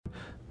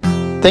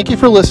Thank you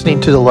for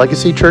listening to the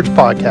Legacy Church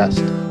podcast.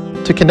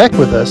 To connect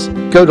with us,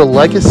 go to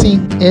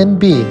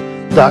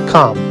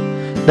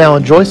legacynb.com. Now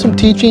enjoy some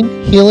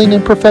teaching, healing,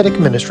 and prophetic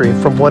ministry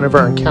from one of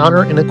our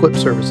Encounter and Equip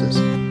services.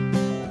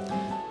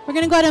 We're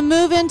going to go ahead and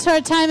move into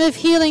our time of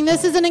healing.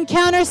 This is an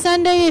Encounter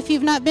Sunday. If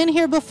you've not been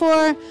here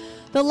before,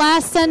 the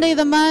last Sunday of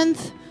the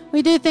month,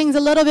 we do things a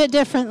little bit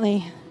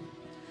differently.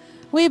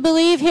 We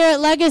believe here at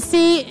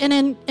Legacy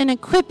in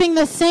equipping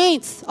the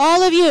saints,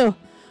 all of you,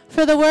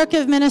 for the work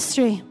of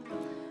ministry.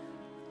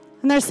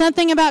 And there's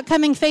something about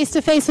coming face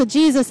to face with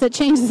Jesus that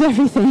changes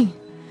everything.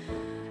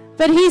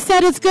 But he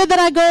said it's good that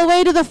I go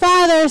away to the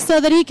Father so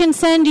that he can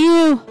send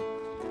you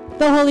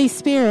the Holy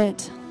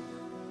Spirit,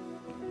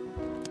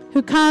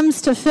 who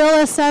comes to fill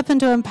us up and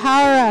to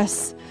empower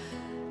us.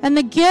 And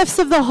the gifts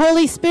of the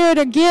Holy Spirit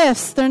are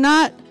gifts. They're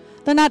not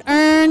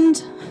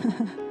earned.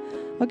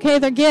 Okay,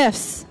 they're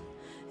gifts.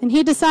 And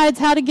he decides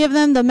how to give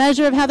them, the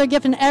measure of how they're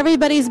given.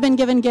 Everybody's been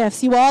given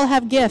gifts. You all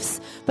have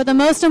gifts. But the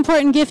most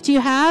important gift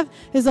you have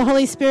is the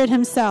Holy Spirit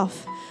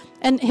himself.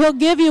 And he'll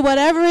give you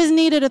whatever is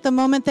needed at the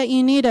moment that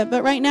you need it.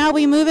 But right now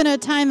we move into a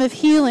time of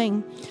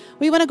healing.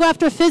 We want to go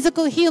after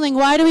physical healing.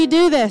 Why do we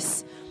do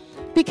this?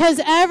 Because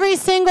every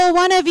single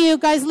one of you,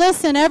 guys,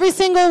 listen, every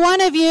single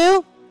one of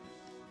you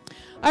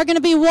are going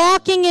to be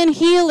walking in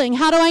healing.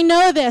 How do I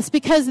know this?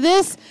 Because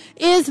this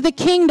is the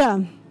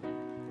kingdom.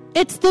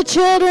 It's the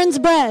children's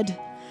bread.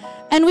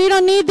 And we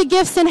don't need the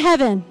gifts in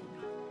heaven.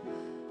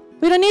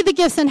 We don't need the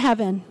gifts in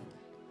heaven.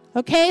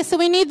 Okay, so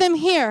we need them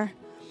here.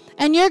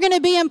 And you're going to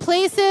be in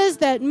places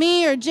that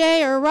me or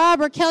Jay or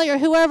Rob or Kelly or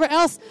whoever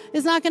else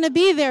is not going to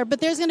be there.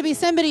 But there's going to be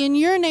somebody in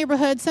your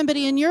neighborhood,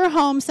 somebody in your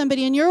home,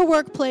 somebody in your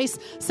workplace,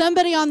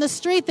 somebody on the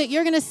street that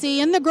you're going to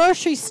see in the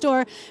grocery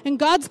store. And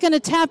God's going to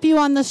tap you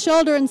on the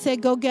shoulder and say,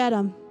 go get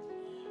them.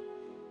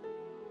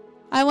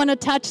 I want to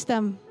touch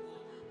them.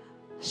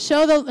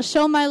 Show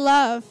my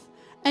love.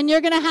 And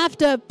you're going to have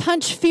to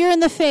punch fear in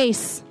the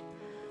face.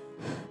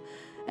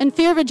 And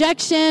fear of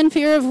rejection,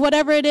 fear of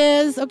whatever it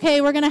is.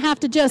 Okay, we're going to have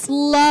to just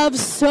love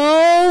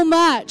so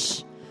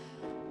much.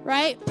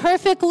 Right?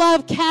 Perfect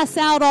love casts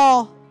out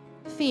all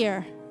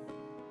fear.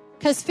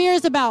 Because fear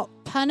is about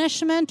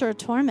punishment or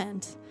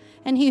torment.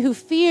 And he who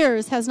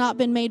fears has not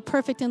been made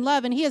perfect in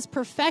love. And he is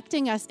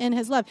perfecting us in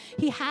his love.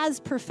 He has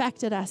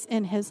perfected us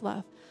in his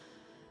love.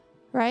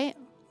 Right?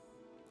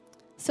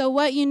 So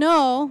what you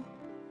know,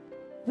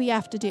 we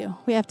have to do.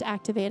 We have to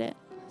activate it.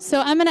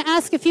 So I'm going to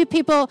ask a few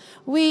people.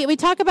 We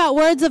talk about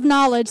words of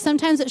knowledge.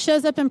 Sometimes it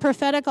shows up in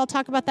prophetic. I'll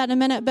talk about that in a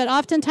minute. But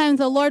oftentimes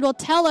the Lord will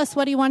tell us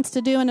what he wants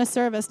to do in a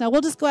service. Now, we'll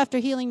just go after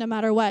healing no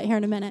matter what here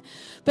in a minute.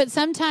 But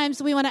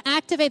sometimes we want to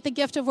activate the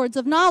gift of words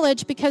of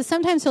knowledge because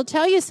sometimes he'll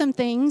tell you some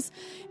things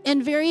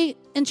in very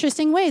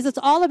interesting ways. It's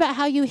all about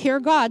how you hear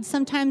God.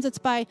 Sometimes it's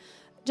by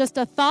just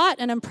a thought,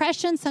 an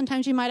impression.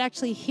 Sometimes you might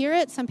actually hear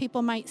it. Some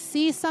people might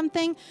see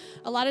something.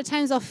 A lot of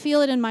times I'll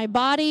feel it in my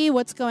body,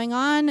 what's going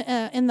on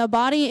in the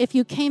body. If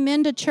you came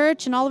into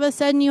church and all of a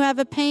sudden you have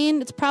a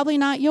pain, it's probably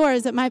not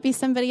yours. It might be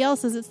somebody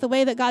else's. It's the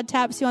way that God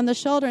taps you on the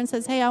shoulder and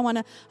says, hey, I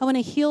want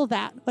to heal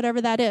that, whatever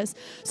that is.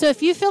 So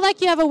if you feel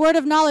like you have a word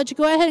of knowledge,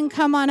 go ahead and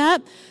come on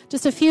up.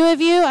 Just a few of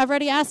you. I've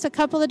already asked a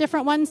couple of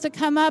different ones to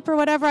come up or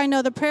whatever. I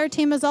know the prayer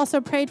team has also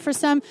prayed for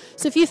some.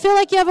 So if you feel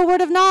like you have a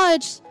word of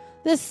knowledge,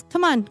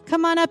 come on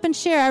up and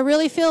share. I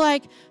really feel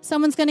like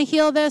someone's going to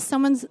heal this.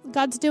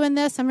 God's doing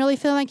this. I'm really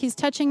feeling like he's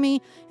touching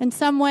me in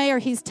some way or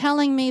he's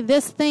telling me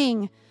this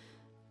thing.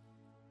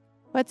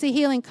 What's he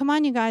healing? Come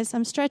on, you guys.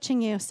 I'm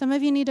stretching you. Some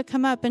of you need to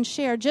come up and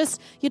share.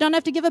 You don't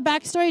have to give a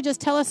backstory.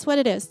 Just tell us what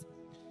it is.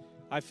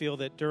 I feel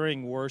that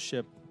during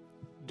worship,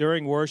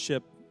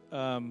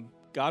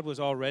 God was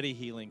already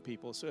healing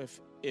people. So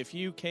if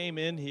you came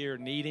in here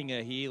needing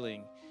a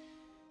healing,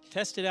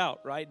 test it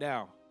out right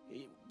now.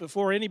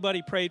 Before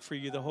anybody prayed for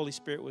you, the Holy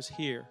Spirit was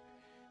here,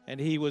 and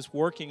he was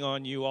working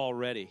on you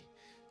already.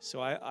 So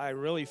I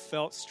really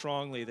felt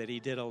strongly that he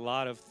did a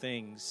lot of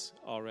things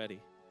already.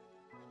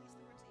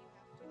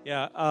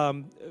 Yeah,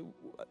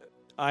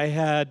 I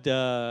had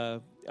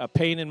a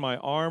pain in my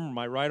arm,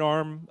 my right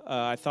arm.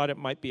 I thought it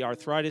might be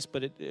arthritis,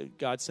 but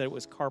God said it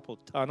was carpal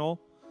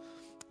tunnel.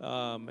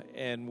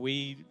 And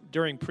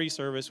during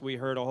pre-service, we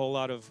heard a whole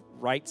lot of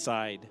right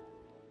side.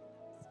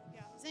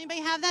 Does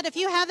anybody have that? If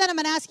you have that, I'm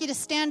going to ask you to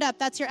stand up.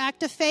 That's your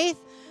act of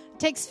faith. It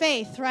takes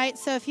faith, right?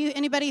 So if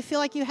anybody feel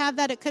like you have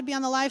that, it could be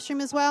on the live stream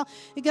as well.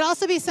 It could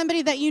also be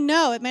somebody that you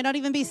know. It may not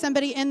even be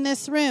somebody in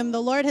this room.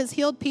 The Lord has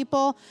healed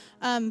people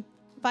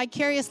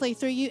vicariously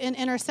through you in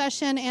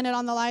intercession and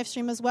on the live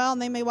stream as well,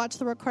 and they may watch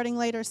the recording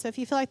later. So if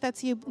you feel like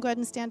that's you, go ahead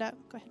and stand up.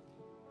 Go ahead.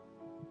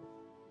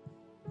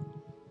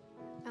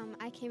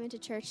 I came into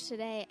church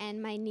today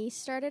and my knees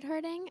started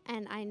hurting,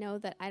 and I know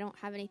that I don't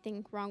have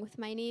anything wrong with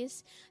my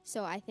knees,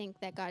 so I think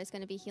that God is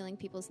going to be healing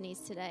people's knees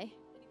today.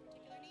 Any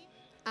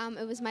particular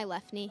knee? It was my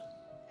left knee.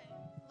 Okay.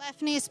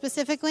 Left knee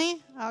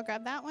specifically. I'll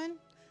grab that one.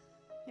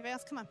 Anybody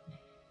else? Come on.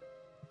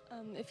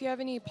 If you have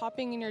any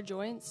popping in your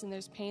joints and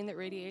there's pain that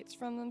radiates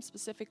from them,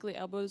 specifically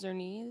elbows or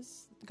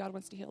knees, God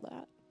wants to heal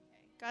that.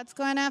 God's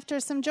going after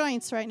some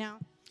joints right now.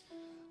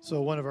 So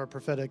one of our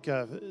prophetic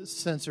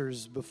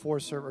sensors before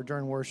or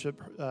during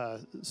worship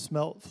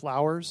smelt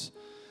flowers.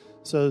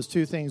 So those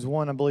two things.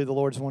 One, I believe the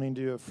Lord's wanting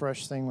to do a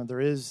fresh thing when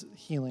there is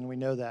healing. We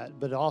know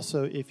that. But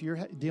also, if you're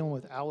dealing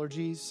with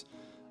allergies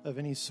of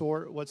any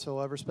sort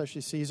whatsoever,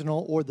 especially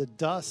seasonal, or the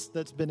dust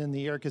that's been in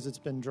the air because it's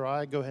been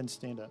dry, go ahead and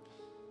stand up.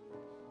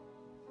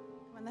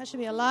 And that should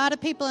be a lot of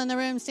people in the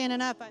room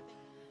standing up, I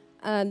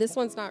think. This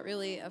one's not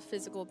really a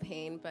physical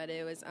pain, but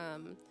it was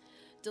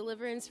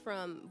deliverance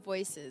from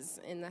voices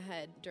in the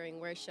head during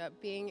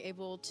worship. Being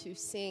able to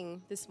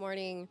sing. This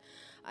morning,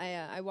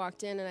 I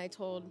walked in and I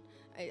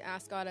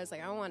asked God, I was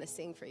like, I want to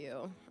sing for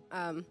you.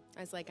 I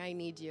was like, I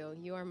need you.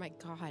 You are my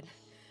God.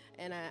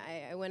 And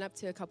I went up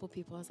to a couple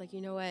people. I was like,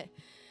 you know what?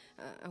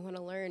 I want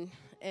to learn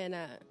and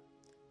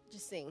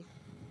just sing.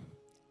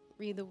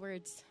 Read the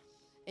words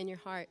in your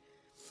heart.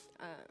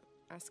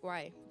 Ask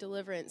why.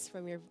 Deliverance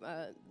from your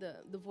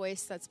the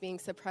voice that's being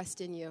suppressed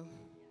in you.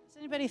 Does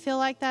anybody feel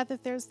like that?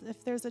 If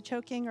there's a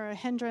choking or a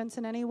hindrance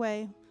in any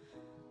way?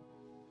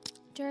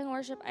 During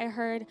worship, I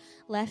heard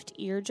left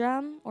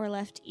eardrum or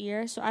left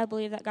ear, so I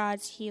believe that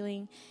God's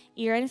healing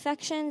ear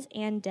infections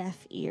and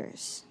deaf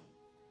ears.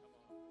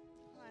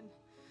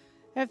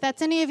 If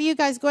that's any of you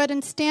guys, go ahead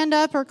and stand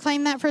up or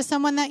claim that for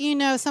someone that you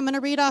know. So I'm going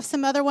to read off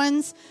some other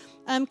ones.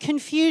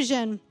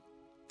 Confusion,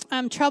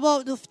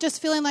 trouble,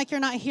 just feeling like you're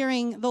not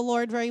hearing the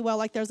Lord very well,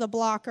 like there's a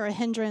block or a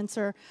hindrance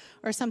or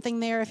something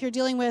there. If you're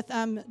dealing with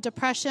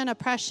depression,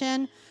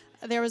 oppression,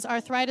 there was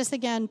arthritis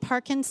again,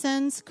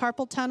 Parkinson's,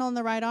 carpal tunnel in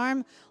the right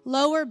arm,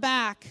 lower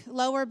back,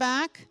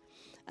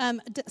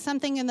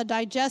 something in the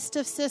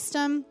digestive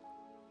system.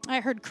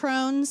 I heard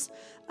Crohn's,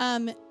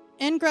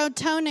 ingrown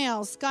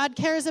toenails. God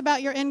cares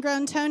about your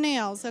ingrown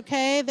toenails,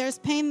 okay? There's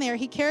pain there.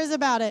 He cares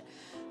about it.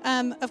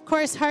 Of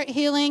course, heart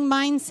healing,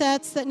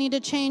 mindsets that need to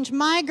change.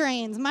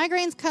 Migraines.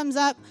 Migraines comes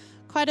up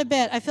quite a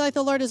bit. I feel like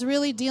the Lord is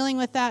really dealing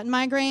with that.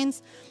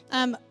 Migraines.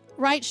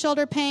 Right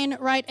shoulder pain,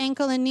 right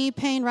ankle and knee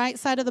pain, right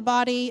side of the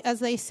body,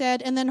 as they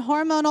said. And then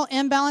hormonal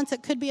imbalance.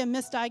 It could be a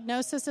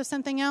misdiagnosis of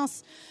something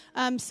else.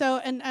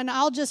 And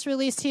I'll just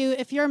release to you,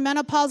 if you're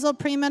menopausal,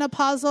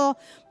 premenopausal,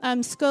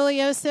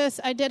 scoliosis,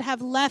 I did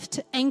have left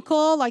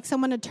ankle, like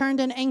someone had turned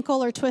an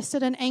ankle or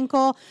twisted an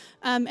ankle,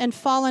 and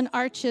fallen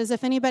arches.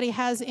 If anybody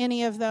has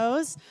any of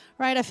those,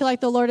 right, I feel like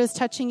the Lord is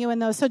touching you in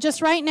those. So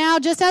just right now,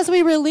 just as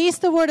we release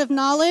the word of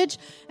knowledge,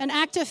 an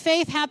act of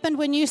faith happened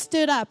when you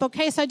stood up,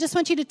 okay? So I just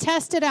want you to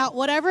test it out.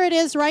 Whatever it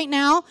is right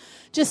now,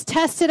 just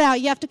test it out.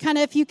 You have to kind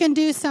of, if you can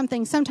do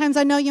something. Sometimes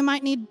I know you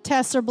might need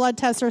tests or blood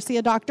tests or see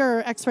a doctor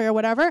or x-ray or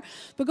whatever,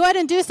 but go ahead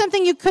and do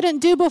something you couldn't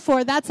do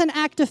before. That's an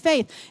act of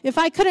faith. If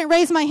I couldn't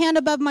raise my hand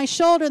above my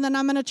shoulder, then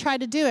I'm going to try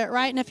to do it,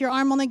 right? And if your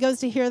arm only goes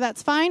to here,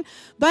 that's fine.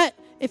 But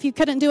if you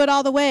couldn't do it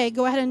all the way,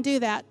 go ahead and do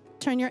that.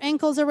 Turn your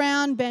ankles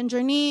around, bend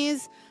your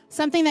knees,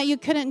 something that you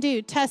couldn't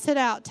do. Test it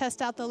out.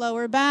 Test out the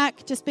lower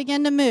back. Just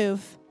begin to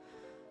move.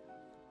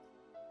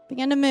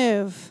 Begin to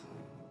move.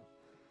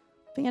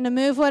 Begin to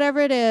move whatever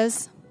it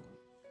is.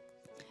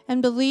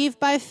 And believe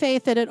by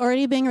faith that it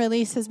already being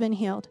released has been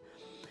healed.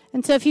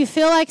 And so if you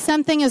feel like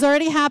something has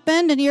already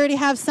happened and you already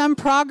have some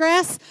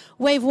progress,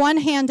 wave one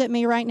hand at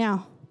me right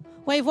now.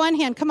 Wave one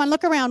hand. Come on,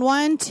 look around.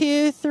 1,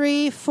 2,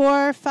 3,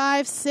 4,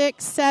 5,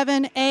 6,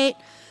 7, 8.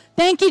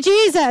 Thank you,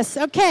 Jesus.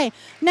 Okay.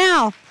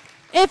 Now,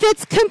 if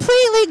it's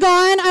completely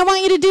gone, I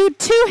want you to do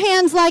 2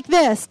 hands like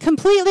this.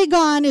 Completely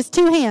gone is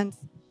 2 hands.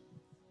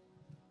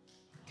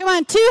 Come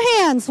on, 2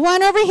 hands.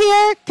 One over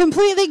here,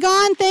 completely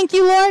gone. Thank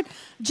you, Lord.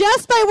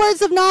 Just by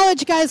words of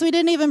knowledge, guys, we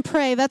didn't even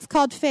pray. That's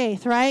called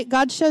faith, right?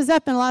 God shows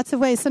up in lots of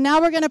ways. So now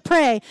we're going to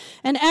pray.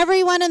 And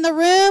everyone in the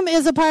room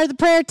is a part of the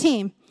prayer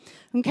team.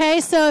 Okay,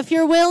 so if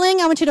you're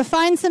willing, I want you to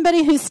find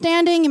somebody who's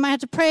standing. You might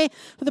have to pray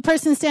for the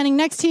person standing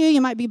next to you.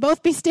 You might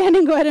both be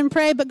standing. Go ahead and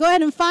pray. But go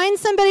ahead and find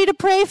somebody to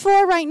pray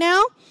for right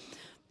now.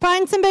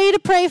 Find somebody to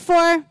pray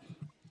for.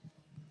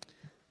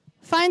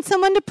 Find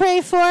someone to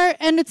pray for.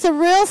 And it's a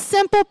real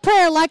simple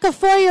prayer, like a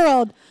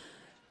 4-year-old.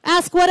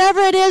 Ask whatever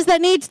it is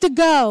that needs to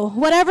go,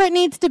 whatever it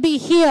needs to be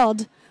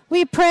healed.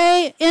 We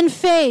pray in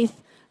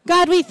faith.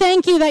 God, we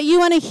thank you that you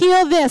want to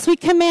heal this. We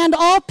command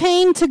all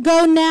pain to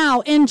go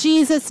now in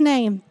Jesus'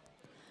 name.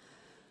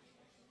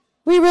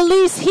 We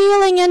release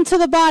healing into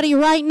the body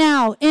right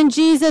now in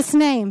Jesus'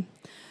 name.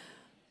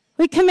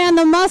 We command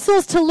the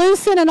muscles to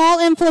loosen and all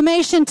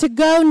inflammation to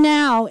go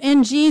now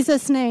in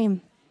Jesus'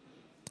 name.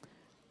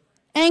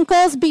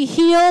 Ankles be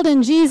healed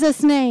in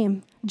Jesus'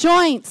 name.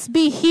 Joints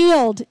be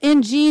healed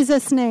in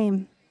Jesus'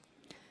 name.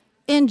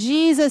 In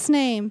Jesus'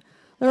 name.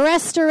 The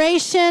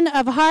restoration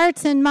of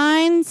hearts and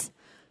minds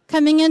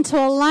coming into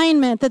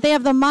alignment, that they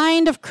have the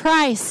mind of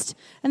Christ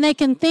and they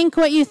can think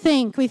what you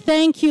think. We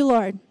thank you,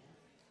 Lord.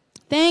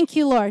 Thank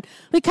you, Lord.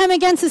 We come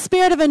against the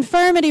spirit of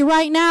infirmity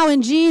right now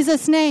in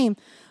Jesus' name.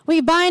 We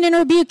bind and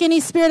rebuke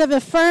any spirit of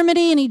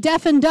infirmity, any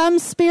deaf and dumb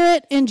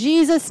spirit in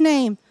Jesus'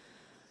 name.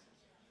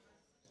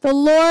 The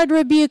Lord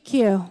rebuke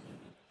you.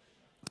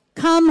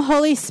 Come,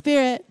 Holy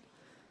Spirit,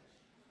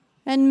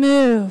 and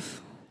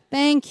move.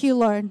 Thank you,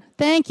 Lord.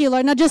 Thank you,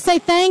 Lord. Now just say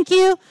thank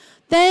you.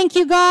 Thank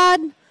you, God.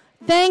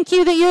 Thank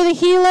you that you're the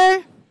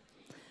healer.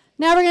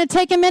 Now we're going to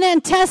take a minute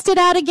and test it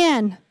out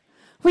again.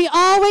 We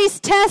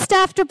always test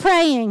after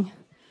praying.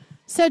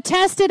 So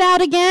test it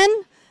out again.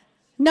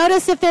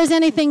 Notice if there's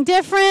anything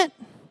different.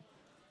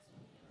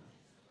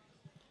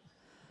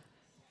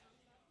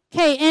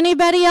 Okay,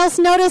 anybody else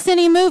notice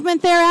any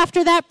movement there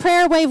after that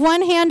prayer? Wave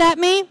one hand at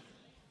me.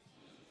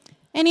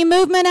 Any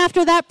movement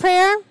after that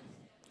prayer?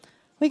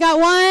 We got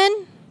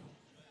 1,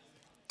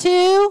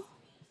 2,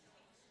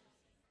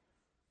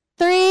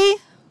 3.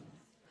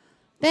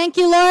 Thank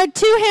you, Lord.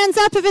 2 hands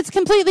up if it's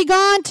completely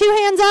gone. 2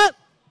 hands up.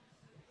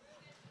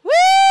 Woo!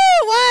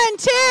 1,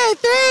 2,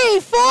 3,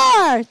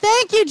 4.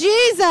 Thank you,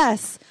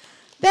 Jesus.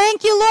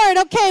 Thank you, Lord.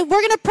 Okay,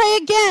 we're going to pray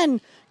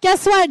again.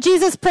 Guess what?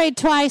 Jesus prayed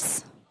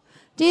twice.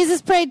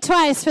 Jesus prayed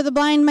twice for the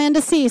blind man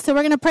to see. So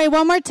we're going to pray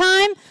one more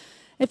time.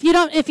 If you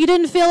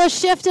didn't feel a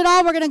shift at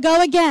all, we're going to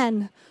go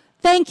again.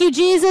 Thank you,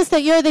 Jesus,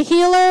 that you're the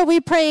healer. We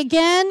pray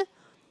again.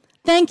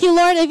 Thank you,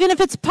 Lord. Even if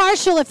it's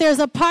partial, if there's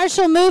a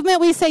partial movement,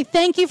 we say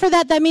thank you for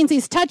that. That means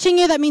he's touching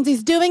you. That means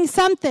he's doing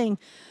something.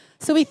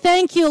 So we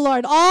thank you,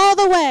 Lord, all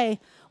the way.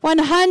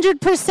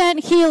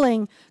 100%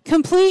 healing,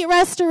 complete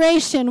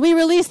restoration. We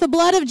release the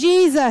blood of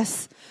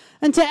Jesus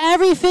into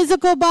every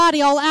physical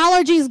body. All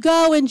allergies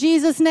go in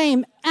Jesus'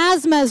 name.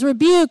 Asthma is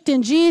rebuked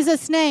in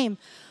Jesus' name.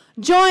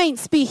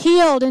 Joints be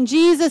healed in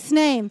Jesus'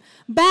 name.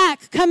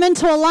 Back, come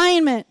into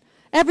alignment.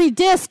 Every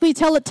disc, we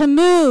tell it to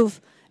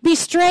move. Be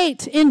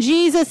straight in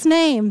Jesus'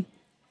 name.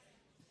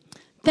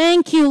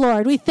 Thank you,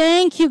 Lord. We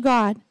thank you,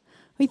 God.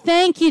 We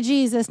thank you,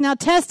 Jesus. Now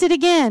test it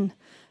again.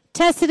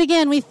 Test it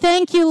again. We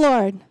thank you,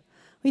 Lord.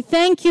 We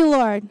thank you,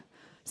 Lord.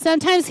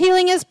 Sometimes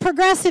healing is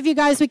progressive, you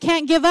guys. We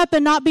can't give up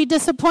and not be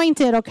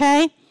disappointed,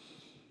 okay?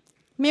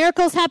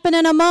 Miracles happen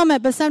in a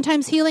moment, but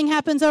sometimes healing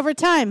happens over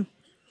time.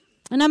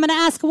 And I'm going to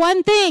ask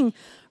one thing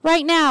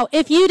right now.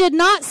 If you did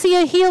not see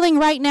a healing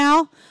right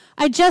now,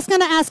 I'm just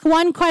going to ask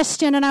one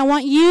question, and I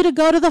want you to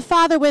go to the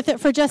Father with it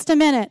for just a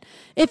minute.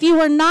 If you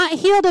were not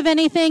healed of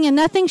anything and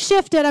nothing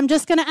shifted, I'm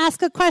just going to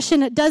ask a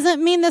question. It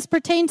doesn't mean this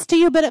pertains to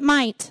you, but it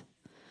might.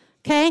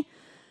 Okay?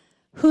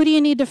 Who do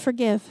you need to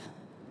forgive?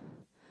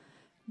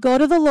 Go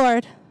to the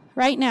Lord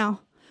right now.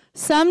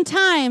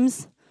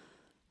 Sometimes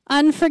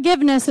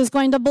unforgiveness is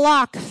going to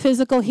block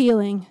physical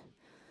healing.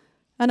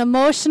 An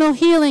emotional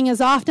healing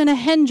is often a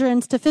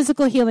hindrance to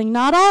physical healing.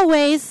 Not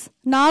always.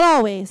 Not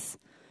always.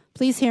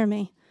 Please hear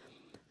me.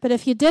 But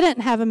if you didn't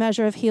have a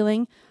measure of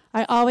healing,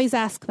 I always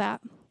ask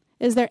that.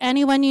 Is there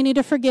anyone you need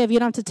to forgive? You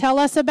don't have to tell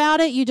us about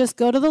it. You just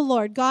go to the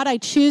Lord. God, I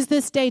choose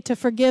this day to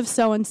forgive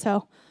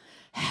so-and-so.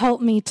 Help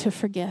me to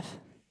forgive.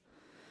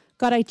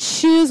 God, I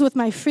choose with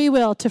my free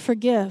will to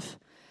forgive.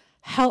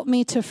 Help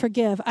me to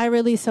forgive. I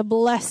release a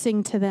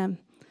blessing to them.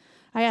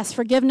 I ask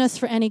forgiveness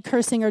for any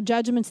cursing or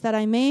judgments that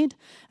I made,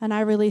 and I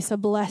release a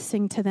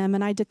blessing to them,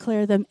 and I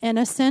declare them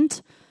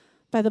innocent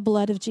by the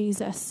blood of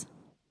Jesus.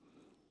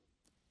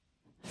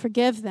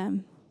 Forgive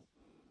them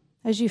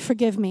as you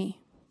forgive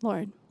me,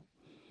 Lord.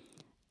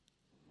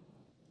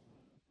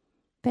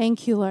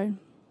 Thank you, Lord.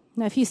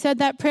 Now, if you said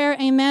that prayer,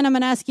 amen, I'm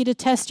going to ask you to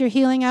test your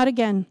healing out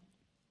again.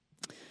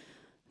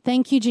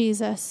 Thank you,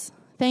 Jesus.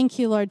 Thank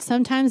you, Lord.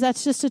 Sometimes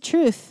that's just a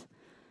truth.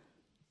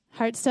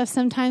 Heart stuff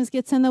sometimes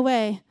gets in the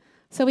way.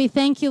 So we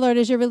thank you, Lord,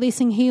 as you're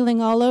releasing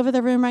healing all over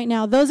the room right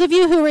now. Those of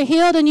you who were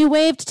healed and you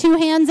waved 2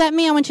 hands at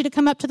me, I want you to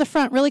come up to the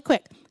front really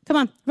quick. Come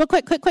on, real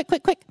quick.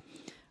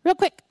 Real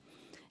quick.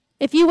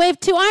 If you waved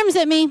 2 arms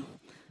at me,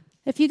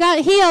 if you got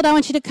healed, I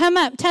want you to come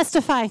up,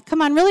 testify.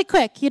 Come on, really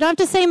quick. You don't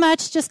have to say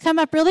much. Just come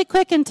up really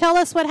quick and tell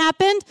us what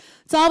happened.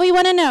 It's all we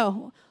want to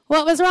know.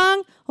 What was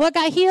wrong? What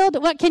got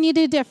healed? What can you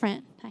do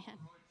different?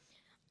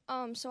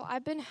 So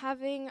I've been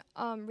having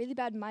really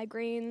bad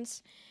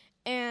migraines,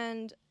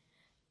 and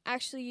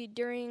actually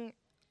during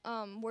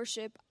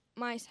worship,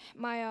 my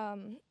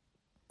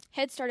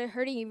head started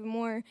hurting even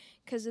more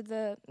because of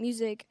the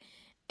music.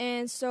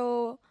 And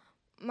so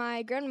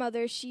my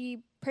grandmother, she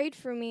prayed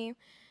for me,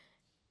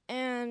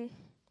 and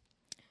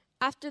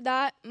after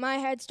that, my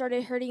head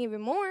started hurting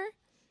even more.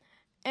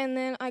 And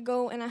then I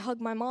go and I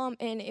hug my mom,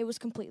 and it was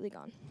completely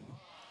gone.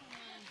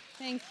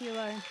 Thank you,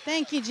 Lord.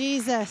 Thank you,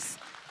 Jesus.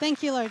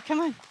 Thank you, Lord.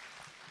 Come on.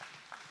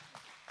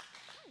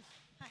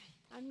 Hi,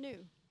 I'm new.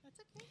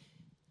 That's okay.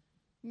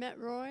 Met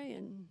Roy,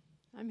 and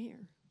I'm here.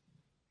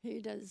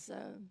 He does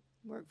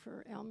work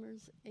for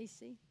Elmer's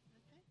AC. Okay.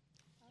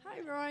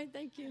 Hi, Roy.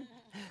 Thank you.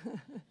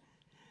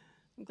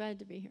 I'm glad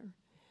to be here.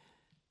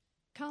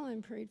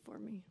 Colin prayed for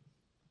me.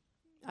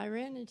 I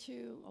ran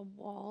into a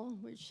wall,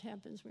 which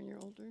happens when you're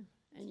older,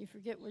 and you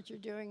forget what you're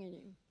doing, and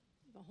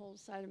the whole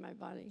side of my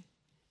body,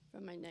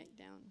 from my neck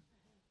down.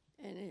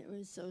 And it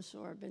was so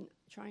sore. I've been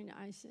trying to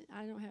ice it.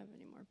 I don't have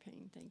any more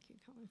pain. Thank you,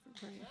 Colin, for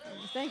praying for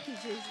me. Thank you,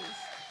 Jesus.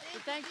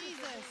 Thank you,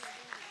 Jesus.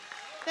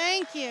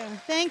 Thank you.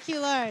 Thank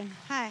you, Lord.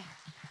 Hi.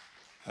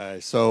 Hi.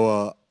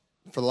 So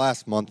for the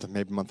last month,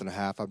 maybe month and a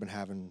half, I've been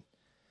having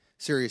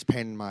serious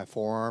pain in my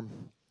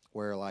forearm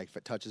where, like, if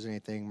it touches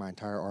anything, my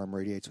entire arm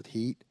radiates with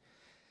heat.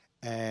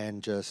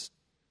 And just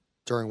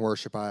during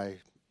worship,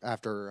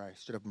 after I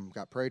stood up and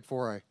got prayed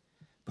for, I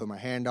put my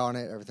hand on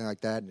it, everything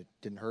like that, and it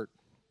didn't hurt.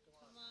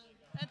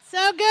 That's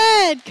so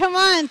good. Come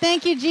on.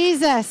 Thank you,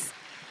 Jesus.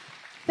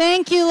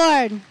 Thank you,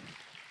 Lord.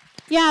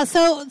 Yeah,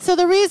 so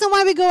the reason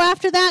why we go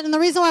after that and the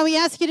reason why we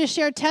ask you to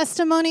share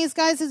testimonies,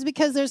 guys, is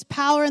because there's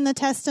power in the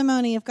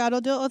testimony. If God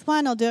will do it with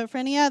one, he'll do it for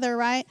any other,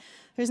 right?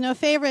 There's no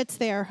favorites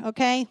there,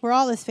 okay? We're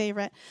all his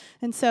favorite.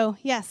 And so,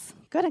 yes,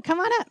 go ahead, come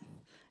on up.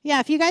 Yeah,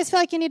 if you guys feel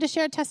like you need to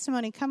share a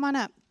testimony, come on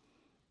up.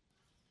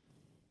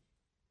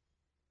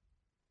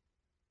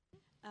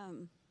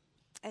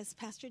 As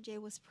Pastor Jay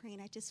was praying,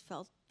 I just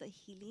felt the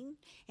healing,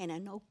 and I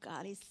know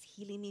God is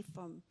healing me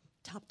from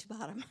top to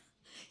bottom.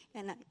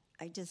 And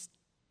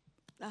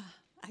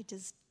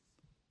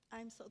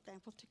I'm so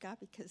thankful to God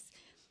because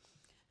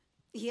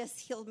he has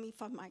healed me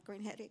from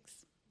migraine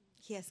headaches.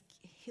 He has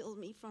healed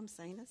me from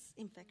sinus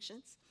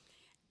infections.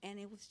 And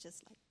it was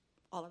just like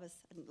all of a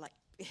sudden, like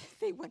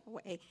they went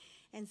away.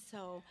 And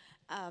so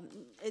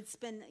it's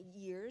been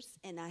years,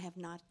 and I have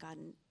not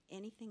gotten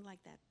anything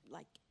like that.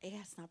 Like it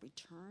has not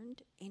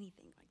returned.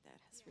 Anything like that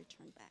has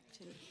returned back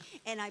to me.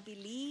 And I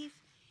believe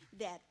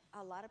that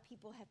a lot of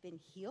people have been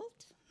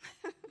healed.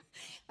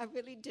 I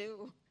really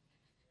do.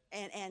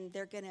 And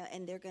they're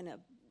gonna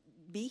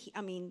be.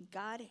 I mean,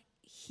 God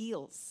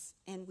heals,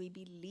 and we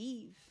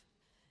believe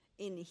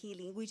in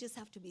healing. We just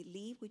have to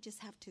believe. We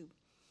just have to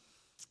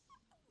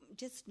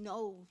just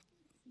know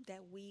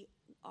that we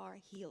are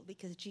healed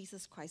because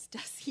Jesus Christ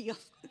does heal.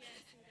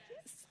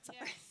 Yes.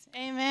 Yes.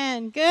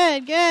 Amen.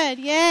 Good.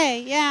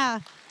 Yay. Yeah.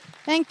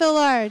 Thank the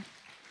Lord.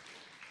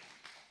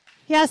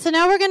 Yeah, so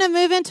now we're going to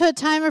move into a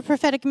time of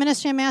prophetic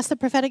ministry. I'm going to ask the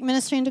prophetic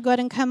ministry to go ahead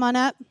and come on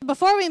up.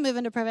 Before we move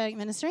into prophetic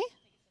ministry,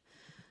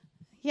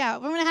 we're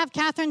going to have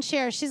Catherine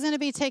share. She's going to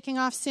be taking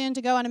off soon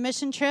to go on a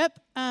mission trip,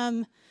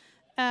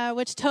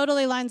 which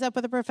totally lines up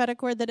with the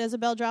prophetic word that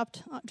Isabel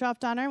dropped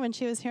on her when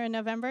she was here in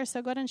November.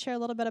 So go ahead and share a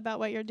little bit about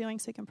what you're doing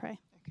so you can pray.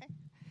 Okay.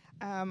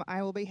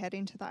 I will be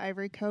heading to the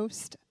Ivory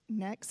Coast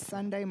next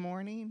Sunday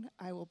morning.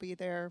 I will be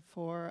there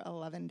for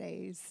 11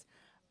 days.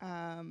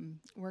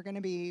 We're going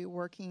to be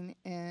working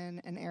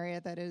in an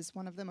area that is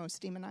one of the most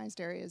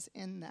demonized areas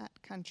in that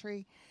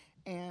country,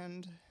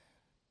 and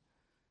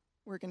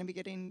we're going to be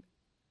getting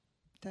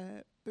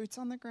the boots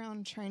on the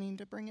ground training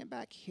to bring it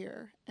back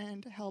here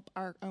and help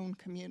our own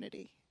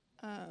community.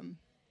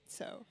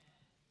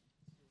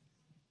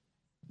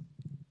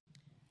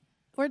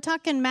 We're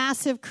talking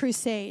massive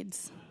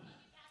crusades.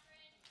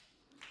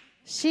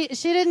 She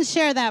didn't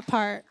share that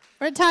part.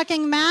 We're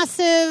talking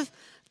massive,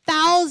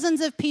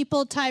 thousands of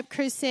people type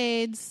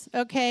crusades,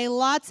 okay?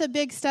 Lots of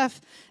big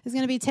stuff is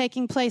going to be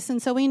taking place.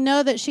 And so we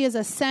know that she is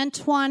a sent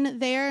one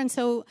there. And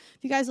so if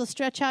you guys will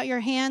stretch out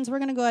your hands, we're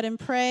going to go ahead and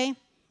pray.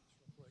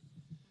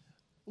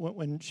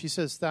 When she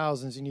says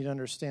thousands, you need to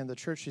understand the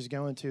church she's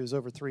going to is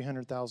over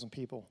 300,000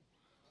 people.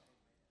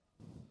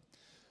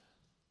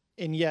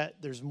 And yet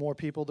there's more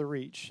people to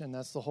reach. And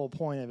that's the whole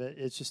point of it.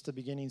 It's just the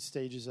beginning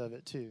stages of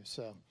it too,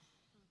 so.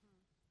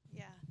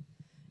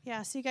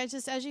 Yeah, so you guys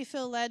just, as you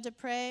feel led to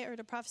pray or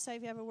to prophesy,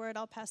 if you have a word,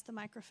 I'll pass the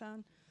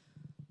microphone.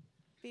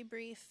 Be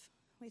brief.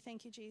 We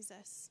thank you,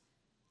 Jesus.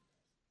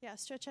 Yeah,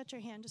 stretch out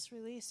your hand. Just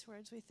release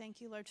words. We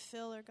thank you, Lord.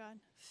 Fill her, God.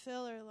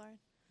 Fill her, Lord.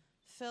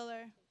 Fill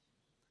her.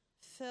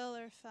 Fill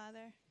her,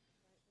 Father.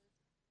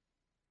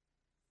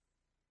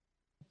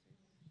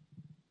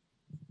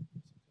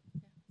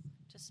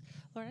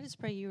 Lord, I just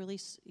pray you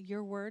release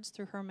your words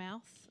through her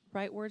mouth,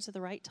 right words at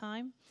the right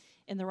time,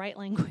 in the right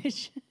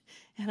language.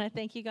 And I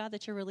thank you, God,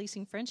 that you're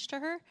releasing French to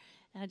her.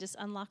 And I just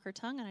unlock her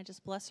tongue, and I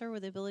just bless her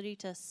with the ability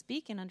to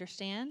speak and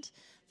understand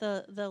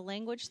the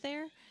language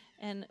there.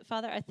 And,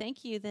 Father, I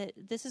thank you that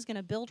this is going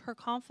to build her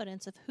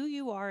confidence of who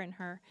you are in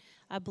her.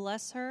 I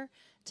bless her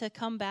to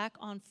come back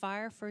on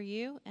fire for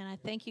you. And I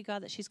thank you,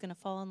 God, that she's going to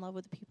fall in love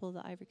with the people of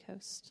the Ivory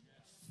Coast.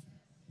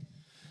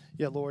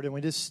 Yeah, Lord, and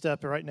we just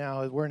step right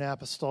now. We're an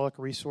apostolic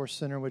resource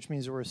center, which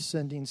means we're a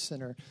sending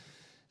center.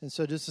 And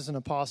so just as an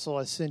apostle,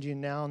 I send you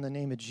now in the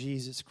name of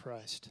Jesus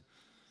Christ.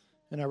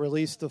 And I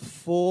release the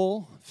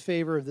full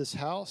favor of this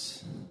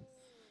house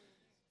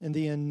and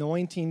the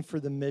anointing for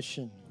the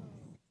mission.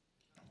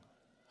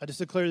 I just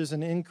declare there's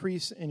an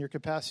increase in your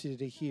capacity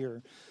to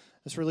hear.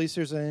 Let's release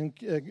there's an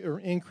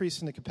increase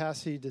in the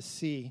capacity to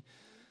see.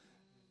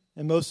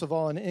 And most of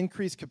all, an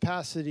increased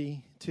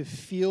capacity to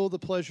feel the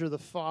pleasure of the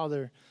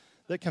Father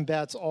that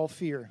combats all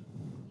fear.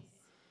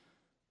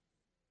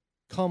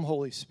 Come,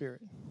 Holy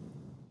Spirit.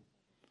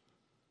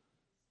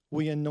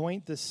 We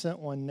anoint the sent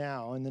one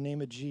now in the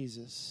name of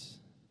Jesus.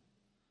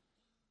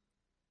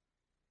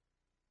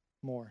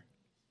 More.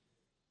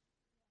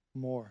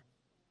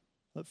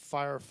 Let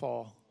fire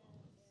fall.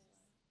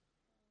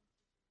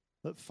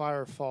 Let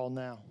fire fall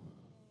now.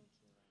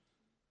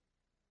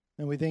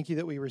 And we thank you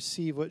that we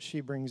receive what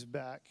she brings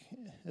back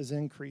as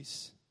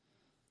increase.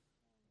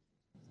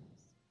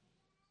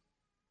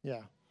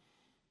 Yeah.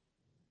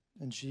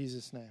 In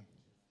Jesus' name.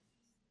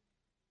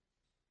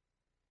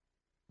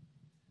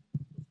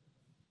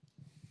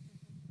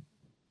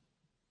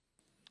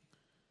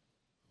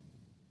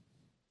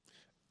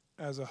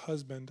 As a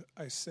husband,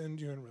 I send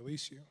you and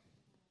release you.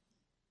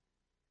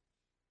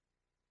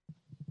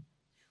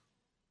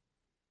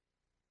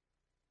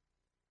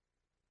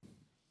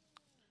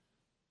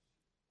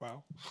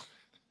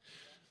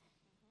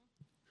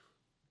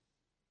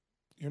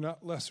 You're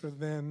not lesser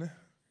than.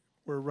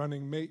 We're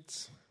running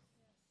mates.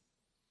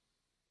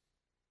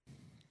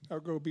 Now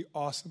go be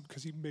awesome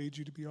because he made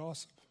you to be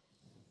awesome.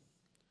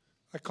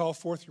 I call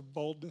forth your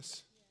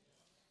boldness.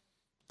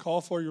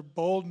 Call for your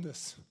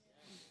boldness.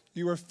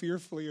 You are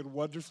fearfully and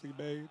wonderfully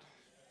made.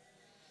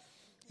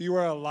 You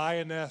are a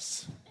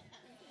lioness.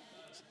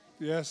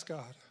 Yes,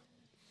 God.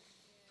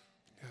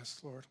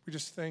 Yes, Lord. We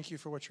just thank you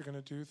for what you're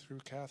going to do through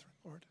Catherine,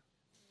 Lord.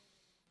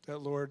 That,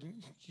 Lord,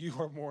 you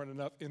are more than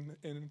enough in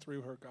and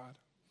through her, God.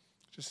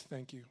 Just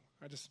thank you.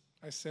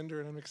 I send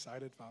her and I'm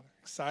excited, Father.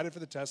 Excited for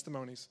the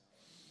testimonies.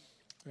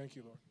 Thank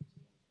you, Lord.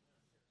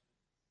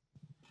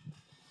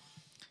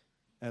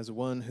 As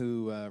one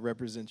who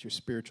represents your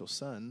spiritual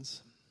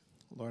sons,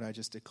 Lord, I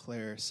just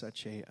declare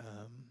such a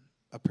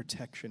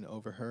protection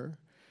over her.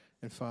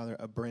 And, Father,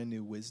 a brand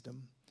new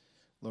wisdom,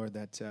 Lord,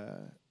 that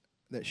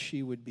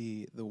she would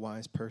be the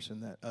wise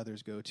person that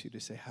others go to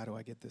say, how do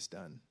I get this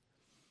done?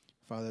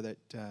 Father,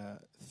 that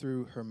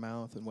through her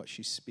mouth and what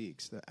she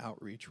speaks, the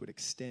outreach would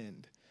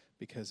extend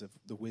because of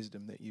the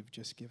wisdom that you've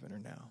just given her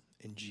now.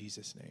 In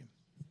Jesus' name.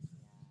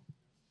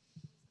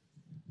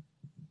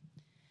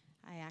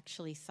 I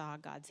actually saw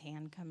God's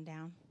hand come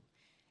down,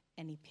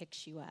 and he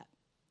picks you up.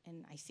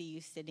 And I see you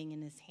sitting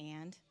in his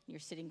hand. You're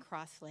sitting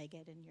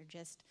cross-legged, and you're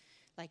just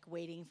like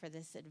waiting for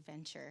this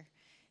adventure.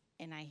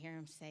 And I hear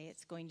him say,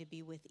 it's going to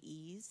be with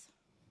ease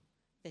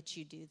that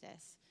you do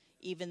this.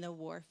 Even the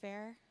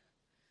warfare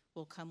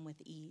will come with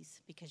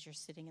ease because you're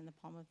sitting in the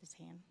palm of his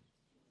hand.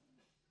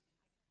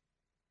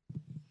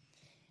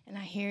 And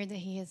I hear that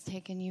he has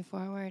taken you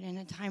forward in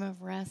a time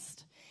of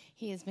rest.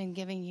 He has been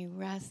giving you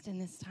rest in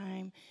this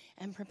time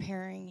and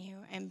preparing you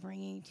and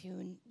bringing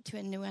you to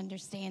a new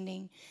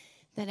understanding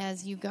that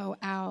as you go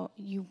out,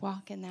 you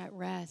walk in that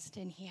rest,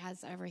 and he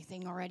has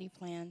everything already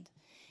planned.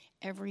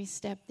 Every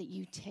step that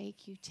you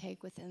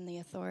take within the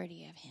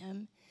authority of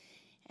him,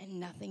 and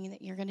nothing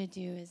that you're going to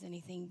do is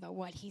anything but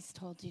what he's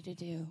told you to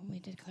do. We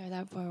declare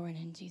that forward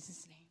in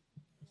Jesus' name.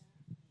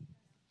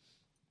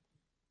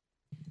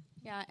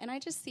 Yeah, and I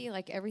just see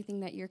like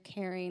everything that you're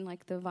carrying,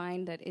 like the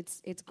vine, that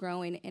it's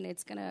growing, and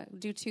it's going to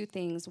do two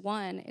things.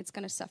 One, it's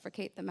going to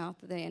suffocate the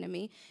mouth of the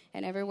enemy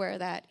and everywhere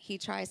that he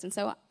tries. And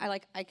so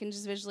I can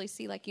just visually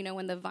see, like, you know,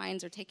 when the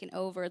vines are taking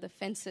over the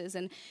fences,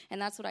 and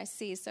that's what I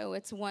see. So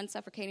it's one,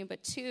 suffocating,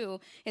 but two,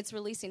 it's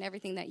releasing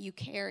everything that you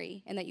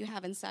carry and that you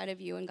have inside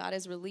of you, and God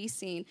is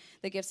releasing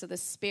the gifts of the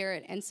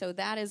Spirit. And so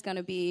that is going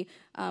to be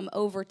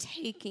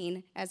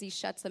overtaking as he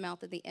shuts the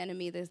mouth of the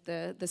enemy.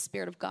 The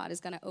Spirit of God is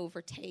going to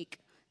overtake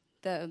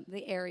the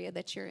area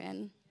that you're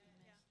in.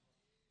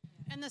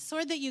 And the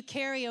sword that you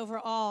carry over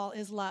all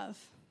is love.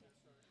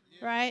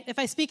 Right? If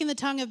I speak in the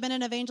tongue of men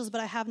and of angels,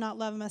 but I have not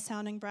love, I'm a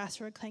sounding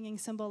brass or a clanging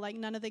cymbal. Like,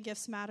 none of the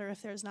gifts matter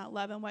if there's not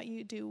love. And what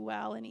you do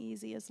well and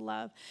easy is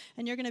love.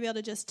 And you're going to be able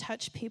to just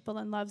touch people,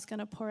 and love's going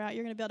to pour out.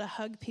 You're going to be able to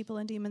hug people,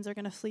 and demons are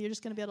going to flee. You're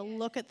just going to be able to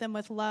look at them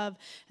with love,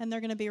 and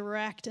they're going to be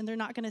wrecked. And they're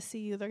not going to see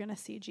you. They're going to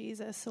see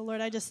Jesus. So,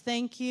 Lord, I just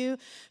thank you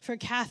for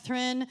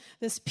Catherine,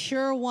 this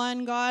pure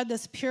one, God,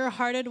 this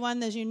pure-hearted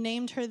one, as you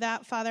named her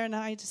that, Father. And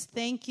I just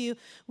thank you.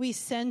 We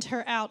send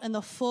her out in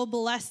the full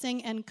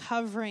blessing and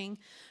covering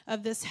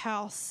of this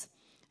house.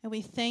 And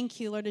we thank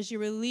you, Lord, as you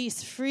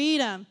release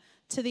freedom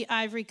to the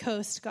Ivory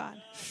Coast,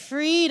 God.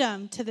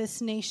 Freedom to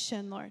this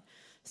nation, Lord.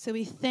 So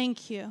we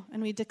thank you,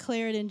 and we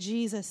declare it in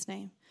Jesus'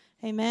 name.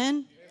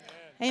 Amen?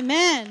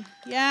 Amen.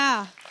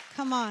 Yeah.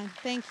 Come on.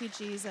 Thank you,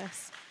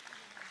 Jesus.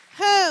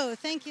 Oh,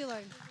 thank you,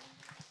 Lord.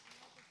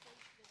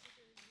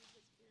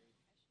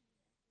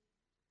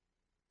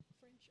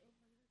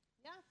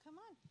 Yeah, come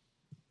on.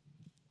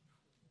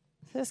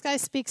 So this guy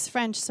speaks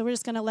French, so we're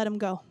just going to let him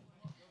go.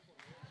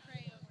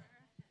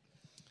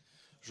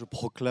 Je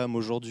proclame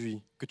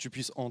aujourd'hui que tu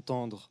puisses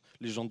entendre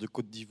les gens de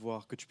Côte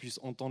d'Ivoire, que tu puisses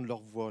entendre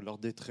leur voix, leur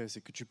détresse,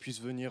 et que tu puisses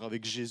venir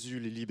avec Jésus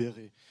les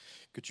libérer,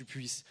 que tu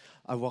puisses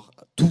avoir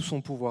tout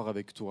son pouvoir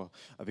avec toi,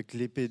 avec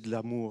l'épée de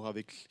l'amour,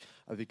 avec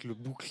le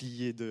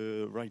bouclier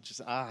de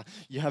righteousness. Ah,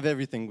 you have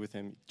everything with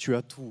him. Tu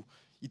as tout.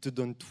 Il te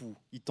donne tout.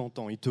 Il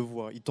t'entend, il te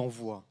voit, il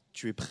t'envoie.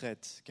 Tu es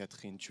prête,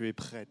 Catherine, tu es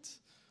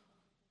prête.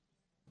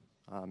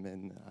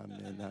 Amen,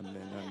 amen,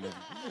 amen, amen.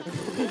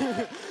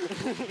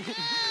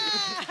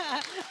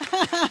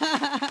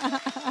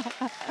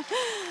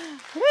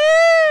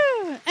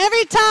 Woo!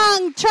 Every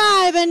tongue,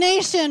 tribe, and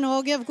nation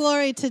will give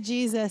glory to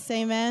Jesus.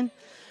 Amen.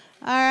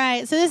 All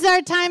right. So this is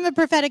our time of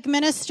prophetic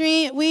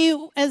ministry. We,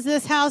 as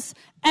this house,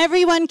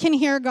 everyone can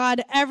hear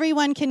God.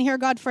 Everyone can hear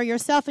God for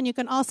yourself, and you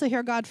can also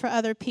hear God for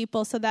other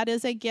people. So that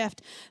is a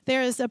gift.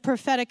 There is a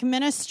prophetic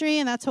ministry,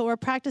 and that's what we're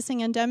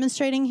practicing and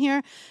demonstrating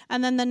here.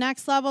 And then the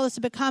next level is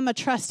to become a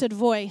trusted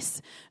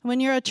voice. When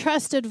you're a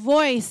trusted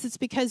voice, it's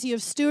because you've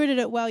stewarded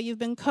it well, you've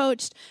been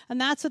coached, and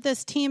that's what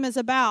this team is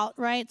about,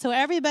 right? So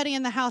everybody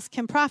in the house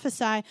can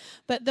prophesy,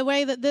 but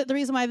the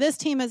reason why this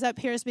team is up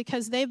here is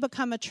because they've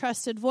become a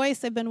trusted voice.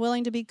 They've been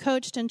willing to be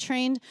coached and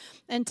trained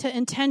and to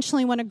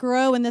intentionally want to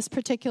grow in this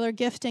particular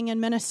gifting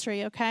and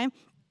ministry, okay?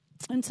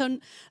 And so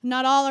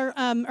not all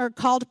are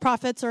called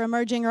prophets or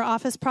emerging or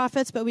office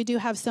prophets, but we do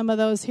have some of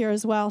those here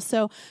as well.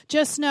 So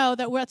just know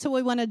that that's what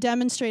we want to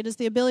demonstrate is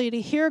the ability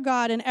to hear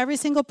God, and every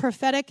single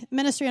prophetic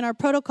ministry in our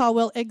protocol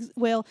will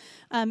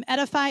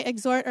edify,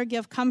 exhort, or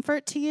give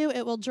comfort to you.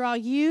 It will draw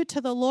you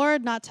to the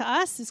Lord, not to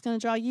us. It's going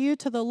to draw you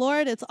to the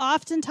Lord. It's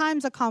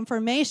oftentimes a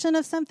confirmation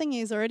of something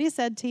He's already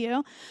said to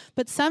you,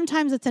 but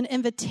sometimes it's an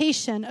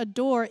invitation, a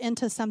door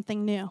into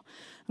something new.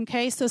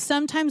 Okay, so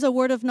sometimes a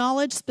word of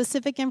knowledge,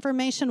 specific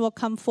information will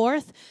come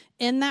forth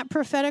in that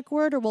prophetic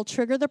word or will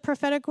trigger the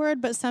prophetic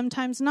word, but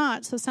sometimes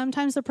not. So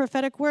sometimes the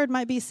prophetic word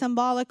might be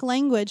symbolic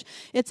language.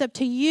 It's up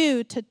to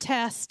you to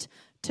test,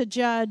 to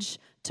judge,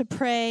 to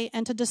pray,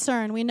 and to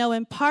discern. We know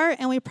in part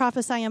and we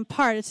prophesy in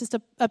part. It's just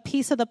a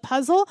piece of the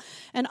puzzle.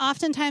 And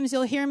oftentimes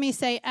you'll hear me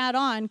say add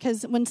on,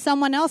 because when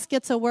someone else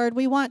gets a word,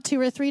 we want 2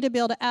 or 3 to be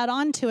able to add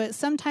on to it.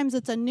 Sometimes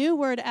it's a new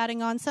word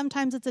adding on.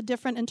 Sometimes it's a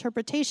different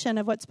interpretation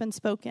of what's been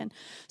spoken.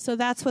 So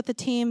that's what the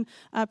team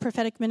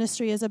prophetic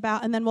ministry is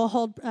about. And then we'll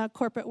hold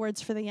corporate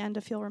words for the end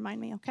if you'll remind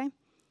me, okay? All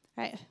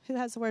right, who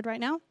has the word right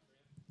now?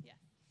 Yeah.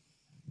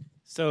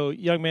 So,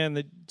 young man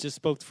that just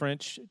spoke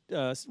French,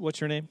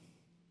 what's your name?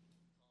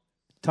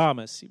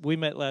 Thomas. We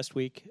met last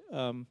week.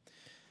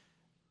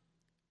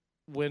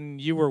 When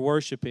you were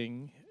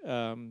worshiping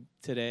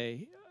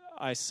today,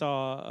 I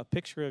saw a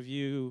picture of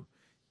you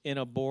in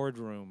a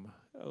boardroom,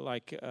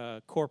 like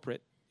a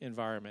corporate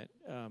environment,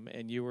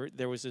 and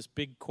there was this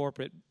big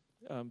corporate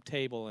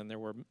table, and there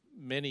were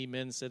many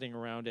men sitting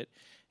around it,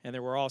 and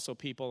there were also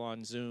people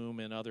on Zoom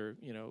and other,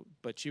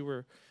 but you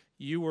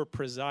were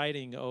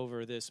presiding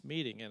over this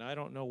meeting, and I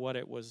don't know what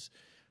it was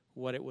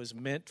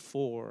meant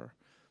for.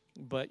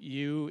 But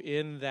you,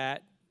 in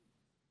that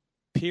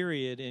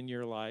period in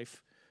your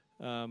life,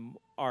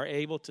 are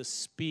able to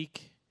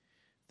speak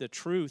the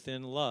truth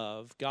in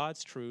love,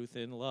 God's truth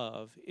in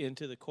love,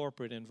 into the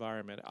corporate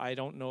environment. I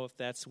don't know if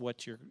that's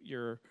what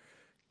your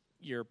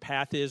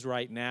path is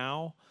right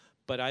now,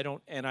 but I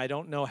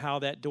don't know how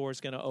that door is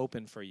going to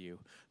open for you.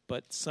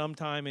 But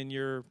sometime in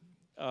your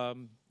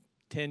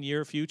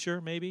 10-year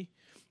future, maybe,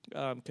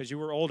 because you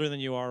were older than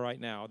you are right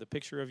now. The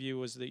picture of you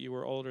was that you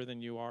were older than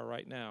you are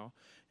right now.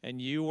 And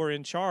you were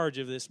in charge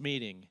of this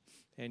meeting,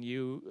 and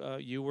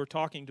you were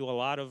talking to a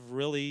lot of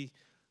really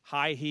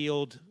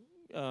high-heeled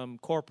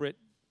corporate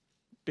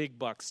big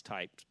bucks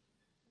type.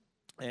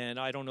 And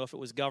I don't know if it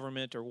was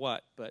government or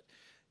what, but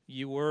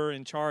you were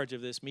in charge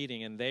of this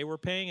meeting, and they were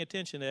paying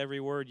attention to every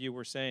word you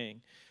were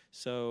saying.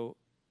 So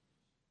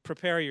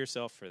prepare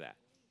yourself for that.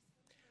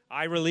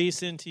 I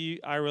release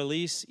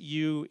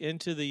you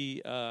into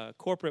the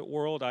corporate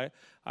world.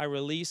 I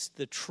release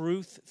the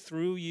truth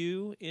through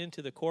you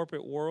into the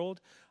corporate world.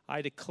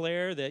 I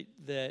declare that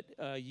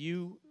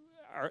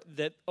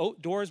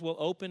doors will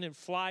open and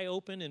fly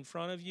open in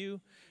front of you.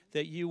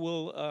 That you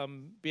will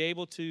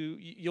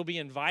you'll be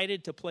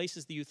invited to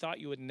places that you thought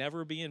you would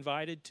never be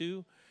invited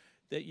to.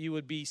 That you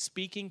would be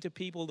speaking to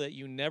people that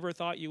you never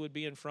thought you would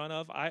be in front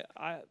of.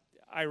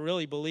 I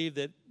really believe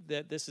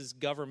that this is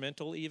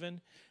governmental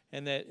even.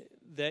 And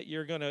that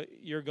you're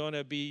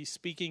gonna be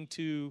speaking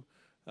to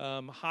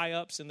high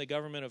ups in the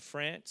government of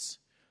France,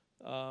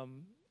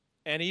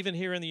 and even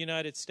here in the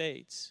United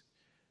States,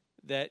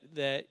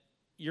 that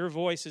your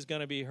voice is going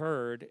to be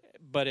heard,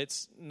 but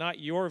it's not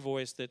your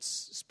voice that's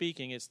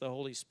speaking; it's the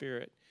Holy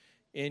Spirit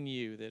in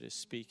you that is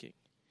speaking.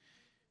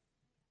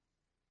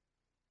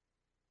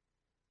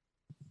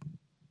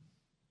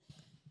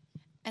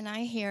 And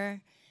I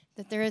hear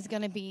that there is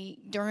going to be,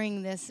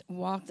 during this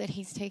walk that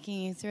He's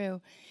taking you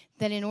through,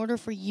 that in order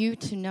for you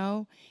to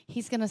know,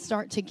 He's going to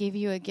start to give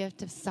you a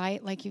gift of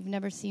sight like you've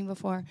never seen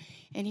before.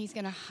 And He's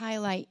going to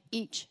highlight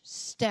each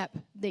step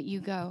that you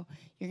go.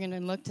 You're going to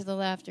look to the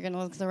left, you're going to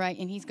look to the right,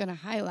 and He's going to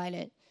highlight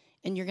it,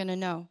 and you're going to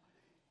know.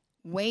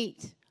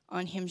 Wait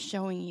on Him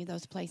showing you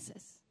those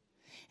places.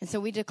 And so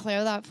we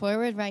declare that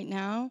forward right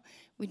now.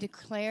 We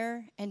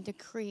declare and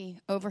decree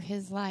over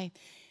His life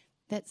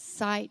that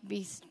sight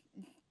be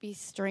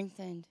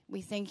strengthened.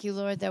 We thank you,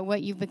 Lord, that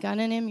what you've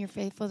begun in Him, you're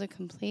faithful to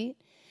complete.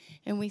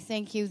 And we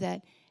thank you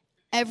that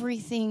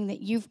everything that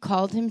you've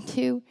called him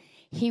to,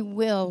 he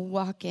will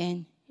walk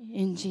in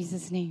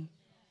Jesus' name.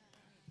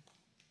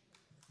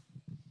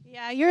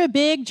 Yeah, you're a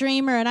big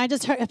dreamer, and I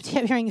just kept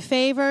hearing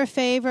favor,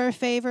 favor,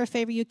 favor,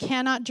 favor. You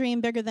cannot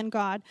dream bigger than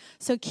God,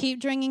 so keep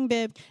dreaming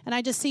big. And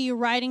I just see you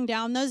writing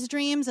down those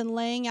dreams and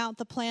laying out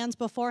the plans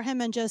before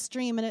him and just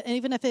dream. And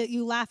even if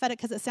you laugh at it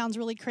because it sounds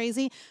really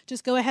crazy,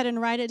 just go ahead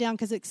and write it down,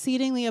 because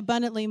exceedingly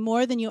abundantly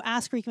more than you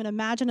ask or you can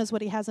imagine is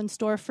what he has in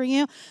store for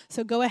you.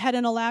 So go ahead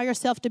and allow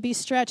yourself to be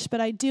stretched. But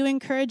I do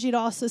encourage you to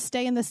also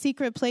stay in the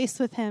secret place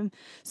with him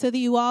so that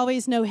you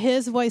always know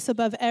his voice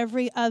above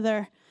every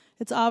other.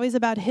 It's always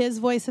about his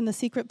voice in the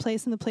secret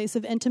place, in the place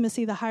of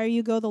intimacy. The higher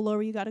you go, the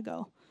lower you got to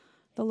go.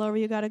 The lower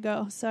you got to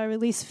go. So I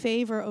release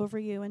favor over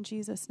you in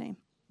Jesus' name.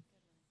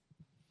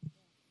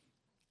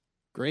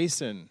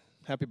 Grayson,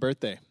 happy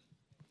birthday.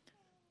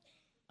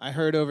 I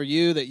heard over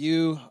you that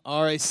you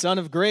are a son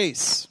of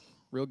grace.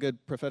 Real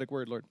good prophetic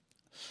word, Lord.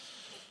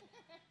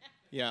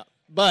 Yeah,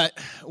 But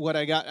what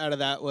I got out of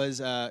that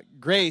was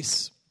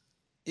grace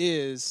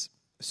is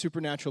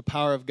supernatural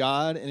power of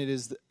God, and it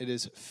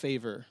is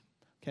favor,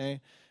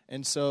 okay?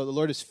 And so the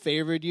Lord has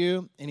favored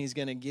you, and he's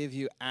going to give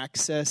you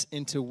access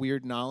into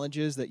weird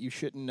knowledges that you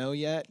shouldn't know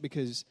yet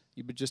because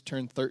you just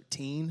turned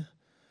 13.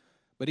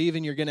 But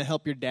even you're going to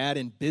help your dad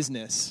in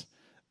business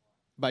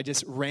by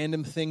just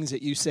random things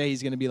that you say.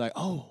 He's going to be like,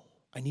 oh,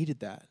 I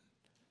needed that.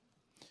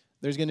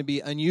 There's going to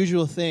be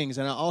unusual things.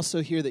 And I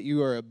also hear that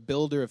you are a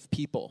builder of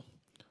people.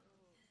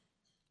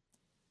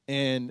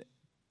 And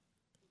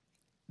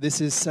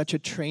this is such a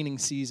training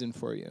season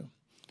for you.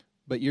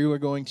 But you are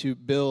going to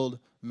build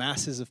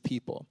masses of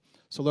people.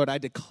 So, Lord, I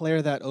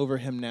declare that over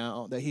him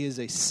now, that he is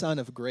a son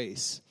of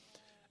grace.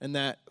 And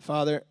that,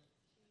 Father,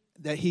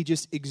 that he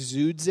just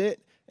exudes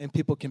it and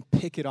people can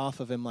pick it off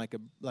of him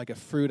like a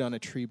fruit on a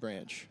tree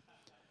branch.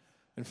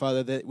 And,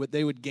 Father, that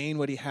they would gain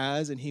what he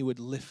has and he would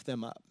lift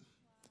them up.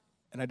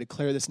 And I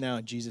declare this now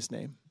in Jesus'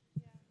 name.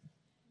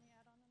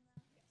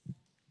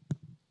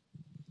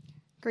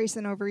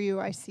 Grayson, over you,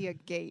 I see a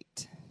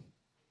gate.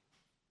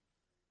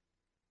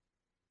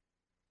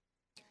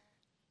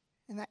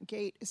 And that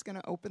gate is going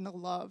to open the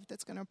love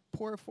that's going to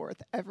pour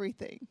forth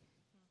everything.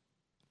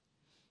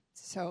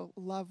 So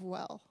love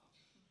well.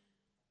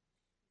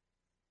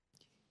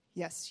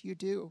 Yes, you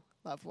do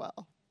love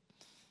well.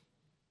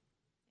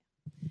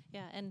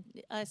 Yeah, and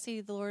I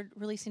see the Lord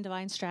releasing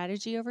divine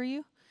strategy over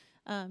you.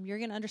 You're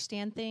going to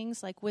understand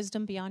things like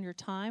wisdom beyond your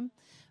time,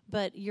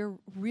 but you're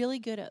really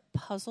good at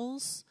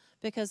puzzles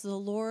because the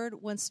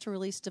Lord wants to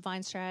release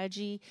divine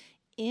strategy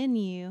in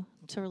you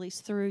to release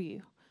through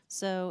you.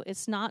 So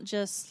it's not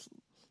just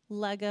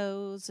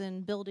Legos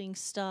and building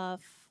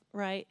stuff,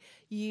 right?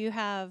 You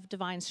have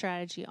divine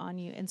strategy on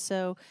you. And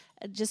so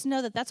just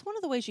know that that's one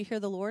of the ways you hear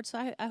the Lord.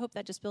 So I hope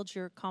that just builds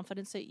your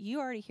confidence that you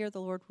already hear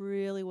the Lord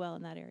really well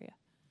in that area.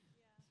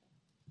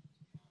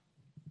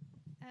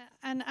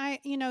 And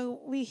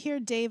we hear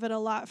David a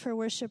lot for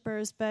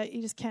worshipers, but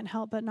you just can't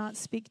help but not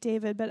speak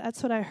David. But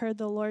that's what I heard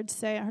the Lord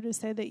say. I heard him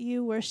say that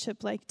you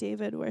worship like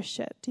David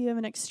worshiped. You have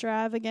an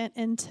extravagant,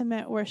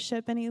 intimate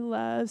worship, and he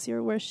loves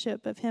your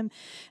worship of him.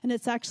 And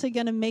it's actually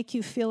going to make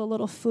you feel a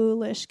little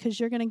foolish because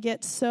you're going to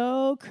get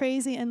so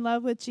crazy in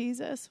love with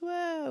Jesus.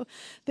 Whoa.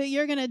 That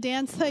you're going to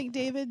dance like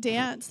David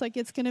danced, like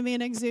it's going to be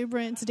an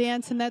exuberance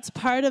dance. And that's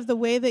part of the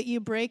way that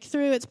you break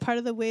through. It's part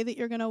of the way that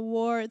you're going to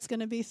war. It's going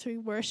to be through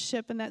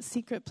worship and that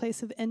secret place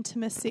of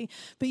intimacy,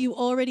 but you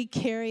already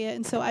carry it,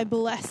 and so I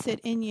bless it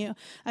in you.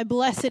 I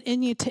bless it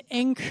in you to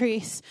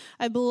increase.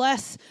 I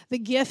bless the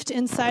gift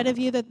inside of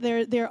you, that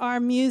there are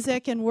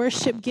music and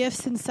worship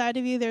gifts inside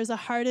of you. There's a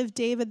heart of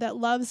David that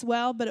loves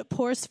well, but it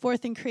pours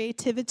forth in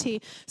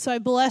creativity. So I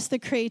bless the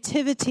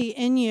creativity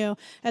in you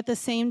at the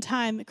same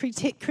time.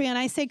 And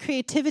I say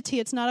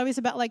creativity, it's not always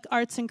about like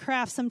arts and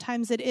crafts.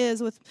 Sometimes it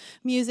is with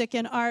music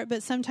and art,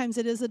 but sometimes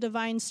it is a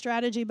divine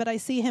strategy. But I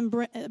see him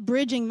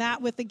bridging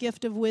that with the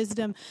gift of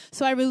wisdom.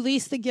 So I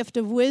release the gift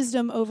of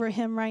wisdom over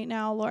him right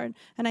now, Lord.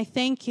 And I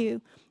thank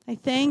you. I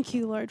thank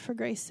you, Lord, for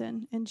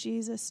Grayson in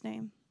Jesus'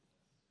 name.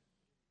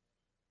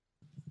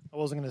 I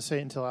wasn't going to say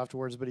it until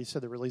afterwards, but he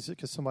said to release it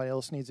because somebody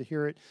else needs to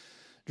hear it.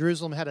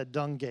 Jerusalem had a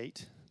dung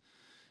gate.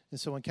 And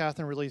so when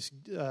Catherine released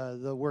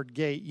the word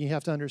gate, you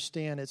have to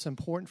understand it's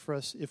important for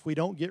us, if we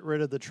don't get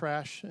rid of the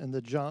trash and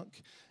the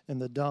junk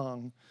and the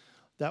dung,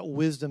 that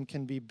wisdom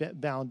can be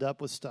bound up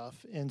with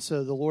stuff. And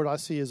so the Lord, I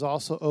see, is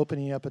also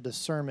opening up a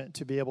discernment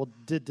to be able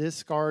to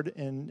discard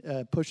and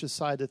push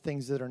aside the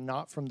things that are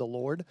not from the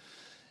Lord.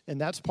 And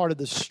that's part of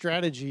the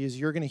strategy, is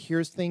you're going to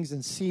hear things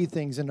and see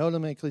things. And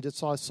automatically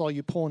just I saw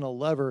you pulling a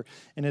lever,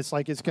 and it's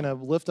like it's going to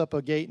lift up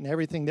a gate, and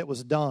everything that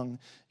was dung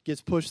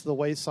gets pushed to the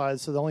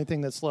wayside. So the only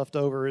thing that's left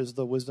over is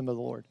the wisdom of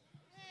the Lord.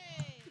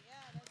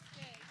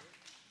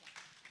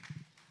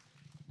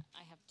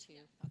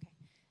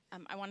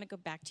 I want to go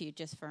back to you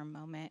just for a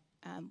moment.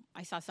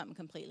 I saw something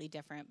completely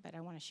different, but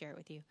I want to share it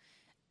with you.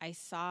 I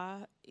saw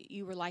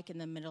you were like in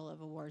the middle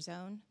of a war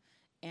zone,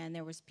 and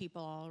there was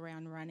people all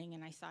around running,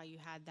 and I saw you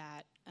had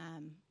that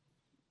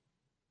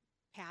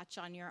patch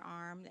on your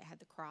arm that had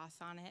the cross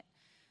on it,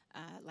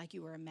 like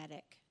you were a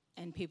medic,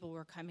 and people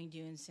were coming to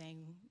you and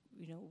saying,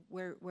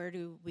 where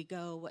do we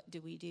go? What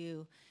do we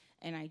do?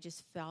 And I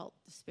just felt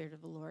the Spirit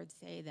of the Lord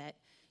say that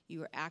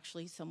you were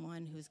actually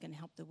someone who's going to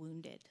help the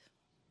wounded.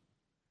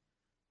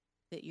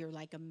 That you're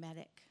like a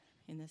medic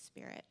in the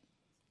Spirit.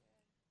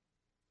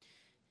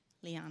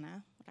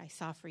 Liana, what I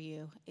saw for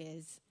you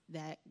is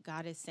that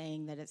God is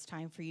saying that it's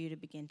time for you to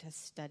begin to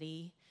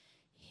study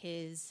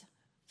his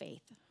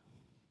faith.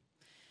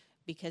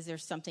 Because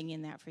there's something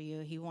in that for you.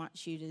 He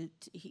wants you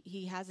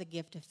he has a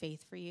gift of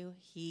faith for you.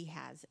 He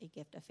has a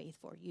gift of faith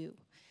for you.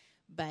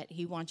 But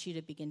he wants you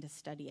to begin to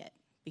study it.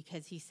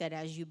 Because he said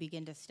as you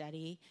begin to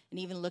study, and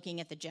even looking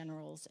at the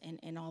generals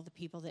and all the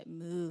people that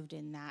moved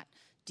in that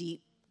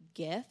deep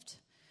gift,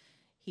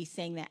 he's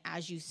saying that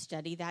as you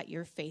study that,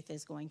 your faith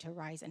is going to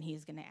rise and he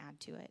is going to add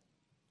to it.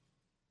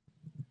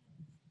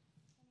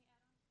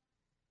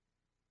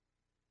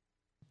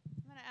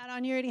 I'm going to add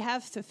on, you already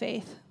have the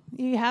faith.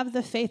 You have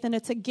the faith, and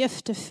it's a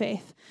gift of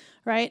faith,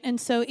 right? And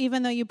so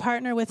even though you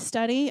partner with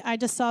study, I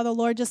just saw the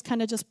Lord just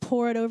kind of just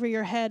pour it over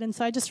your head. And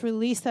so I just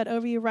release that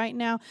over you right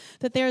now,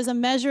 that there is a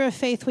measure of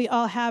faith we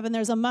all have, and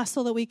there's a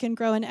muscle that we can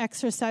grow and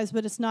exercise,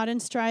 but it's not in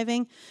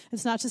striving.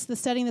 It's not just the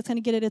studying that's going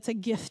to get it. It's a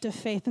gift of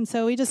faith. And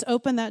so we just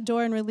open that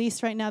door and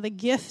release right now the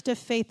gift of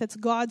faith. That's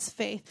God's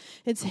faith.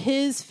 It's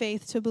his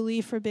faith to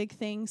believe for big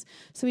things.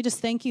 So we just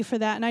thank you for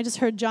that. And I just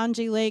heard John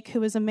G. Lake,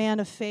 who was a man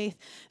of faith.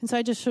 And so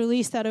I just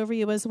released that over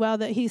you as well,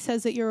 that he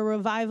says that you're a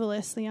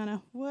revivalist,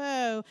 Liana.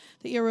 Whoa.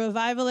 That you're a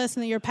revivalist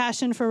and that your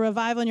passion for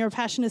revival and your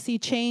passion to see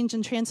change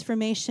and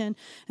transformation.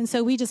 And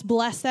so we just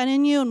bless that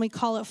in you and we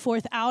call it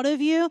forth out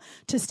of you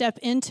to step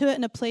into it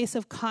in a place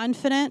of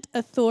confident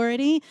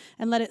authority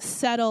and let it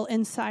settle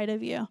inside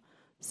of you.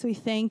 So we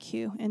thank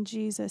you in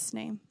Jesus'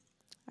 name.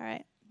 All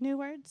right. New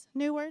words?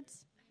 New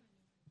words?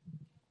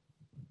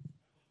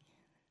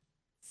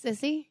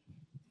 Sissy,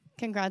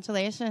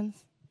 congratulations.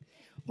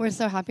 We're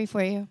so happy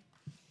for you.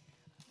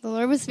 The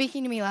Lord was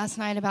speaking to me last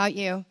night about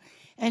you,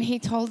 and he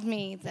told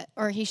me that,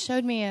 or he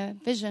showed me a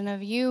vision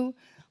of you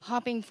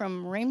hopping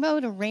from rainbow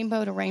to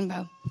rainbow to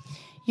rainbow.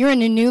 You're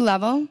in a new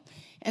level,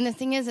 and the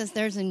thing is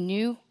there's a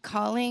new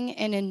calling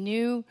and a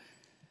new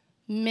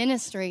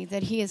ministry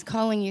that he is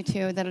calling you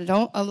to that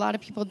a lot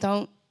of people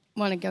don't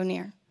want to go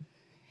near.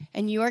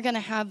 And you are going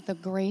to have the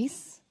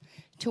grace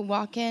to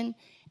walk in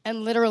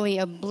and literally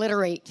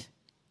obliterate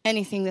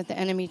anything that the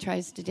enemy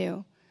tries to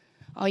do.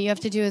 All you have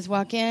to do is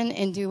walk in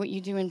and do what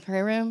you do in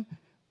prayer room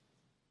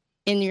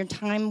in your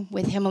time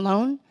with him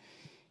alone.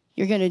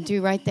 You're going to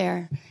do right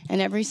there.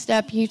 And every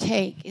step you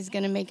take is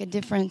going to make a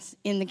difference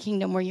in the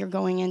kingdom where you're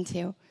going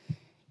into.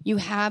 You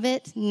have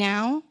it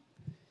now.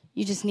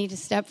 You just need to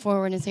step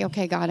forward and say,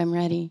 okay, God, I'm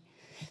ready.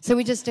 So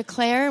we just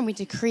declare and we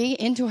decree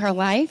into her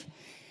life.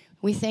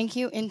 We thank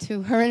you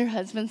into her and her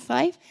husband's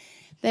life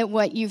that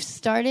what you've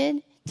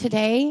started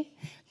today,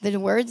 the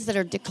words that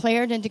are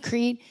declared and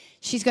decreed,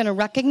 she's going to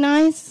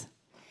recognize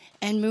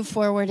and move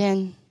forward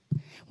in.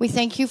 We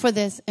thank you for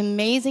this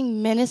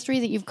amazing ministry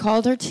that you've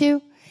called her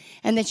to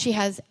and that she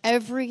has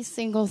every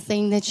single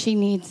thing that she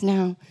needs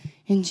now.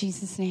 In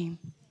Jesus' name.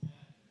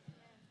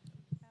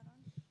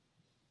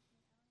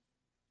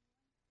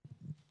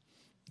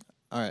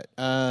 All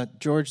right.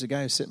 George, the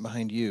guy who's sitting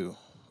behind you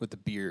with the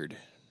beard.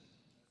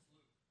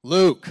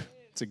 Luke.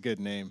 It's a good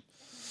name.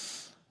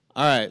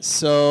 All right.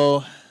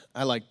 So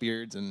I like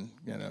beards, and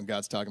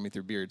God's talking me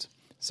through beards.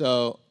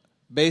 So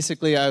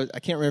basically, I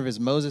can't remember if it's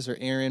Moses or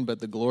Aaron, but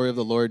the glory of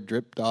the Lord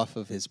dripped off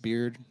of his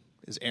beard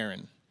is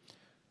Aaron.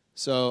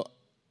 So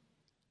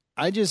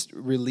I just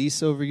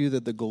release over you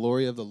that the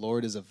glory of the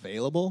Lord is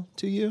available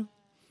to you,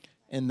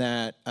 and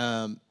that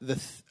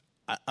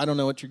I don't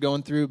know what you're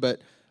going through,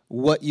 but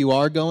what you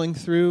are going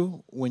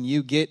through, when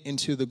you get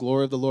into the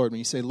glory of the Lord, when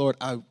you say, Lord,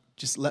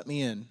 just let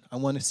me in. I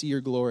want to see your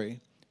glory.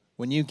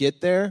 When you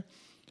get there,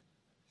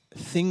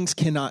 things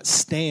cannot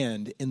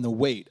stand in the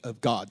weight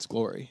of God's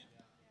glory.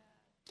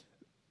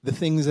 The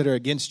things that are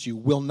against you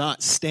will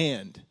not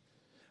stand.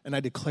 And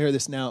I declare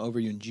this now over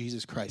you in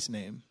Jesus Christ's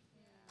name.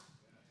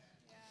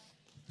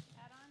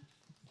 Add on.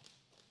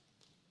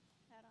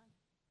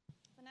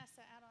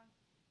 Vanessa, add on.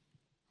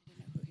 I didn't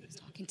know who he was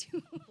talking to.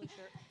 Blue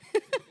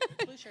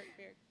shirt. Blue shirt,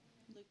 beard.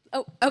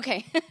 Oh,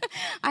 okay.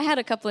 I had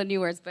a couple of new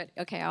words, but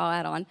okay, I'll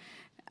add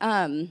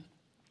on.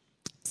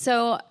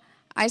 So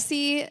I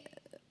see,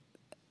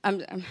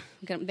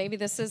 maybe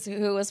this is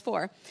who it was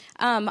for.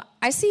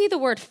 I see the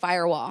word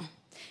firewall.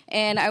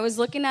 And I was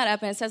looking that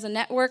up, and it says a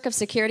network of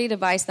security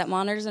device that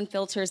monitors and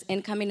filters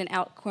incoming and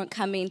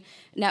outgoing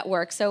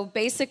network. So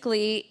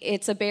basically,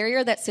 it's a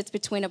barrier that sits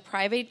between a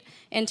private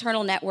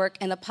internal network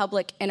and the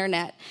public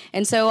internet.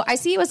 And so I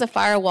see you as a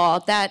firewall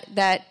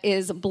that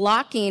is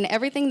blocking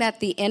everything that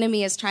the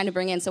enemy is trying to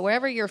bring in. So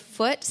wherever your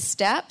foot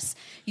steps,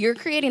 you're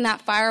creating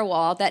that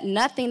firewall that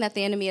nothing that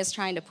the enemy is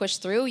trying to push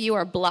through, you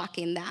are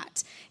blocking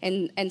that.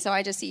 And so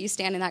I just see you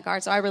standing that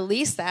guard. So I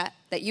release that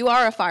you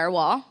are a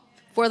firewall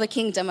for the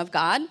kingdom of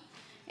God,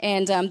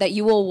 and that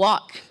you will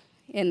walk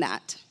in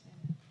that.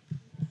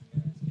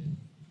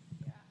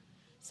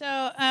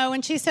 So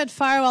when she said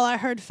firewall, I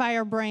heard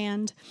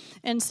firebrand.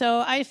 And so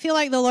I feel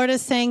like the Lord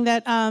is saying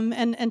that,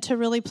 and to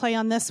really play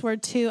on this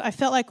word too, I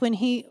felt like when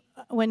he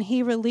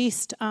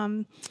released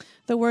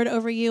the word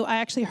over you, I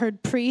actually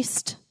heard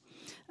priest.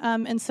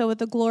 And so with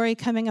the glory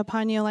coming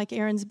upon you, like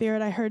Aaron's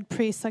beard, I heard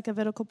priest, like a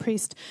Levitical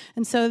priest.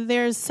 And so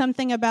there's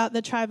something about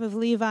the tribe of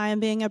Levi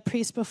and being a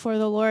priest before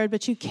the Lord,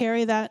 but you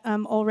carry that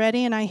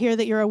already. And I hear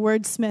that you're a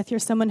wordsmith. You're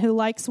someone who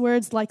likes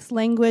words, likes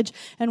language,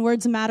 and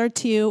words matter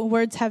to you.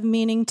 Words have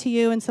meaning to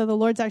you. And so the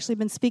Lord's actually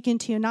been speaking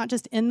to you, not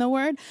just in the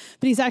word,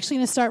 but he's actually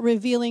going to start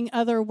revealing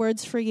other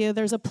words for you.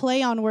 There's a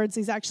play on words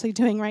he's actually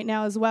doing right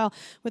now as well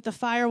with the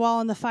firewall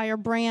and the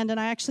firebrand. And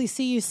I actually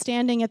see you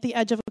standing at the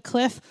edge of a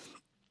cliff.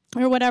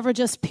 or whatever,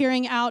 just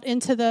peering out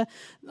into the,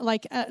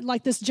 like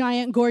this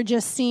giant,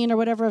 gorgeous scene or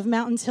whatever of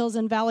mountains, hills,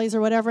 and valleys or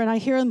whatever. And I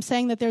hear him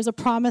saying that there's a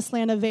promised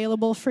land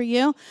available for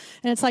you.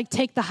 And it's like,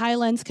 take the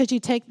highlands, because you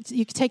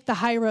take the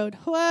high road.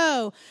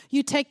 Whoa,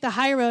 you take the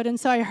high road. And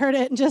so I heard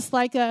it just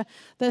like the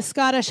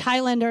Scottish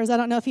Highlanders. I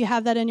don't know if you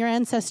have that in your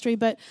ancestry,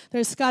 but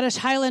there's Scottish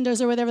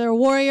Highlanders or whatever. They were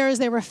warriors,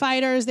 they were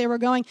fighters, they were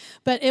going,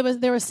 but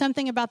there was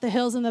something about the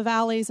hills and the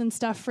valleys and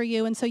stuff for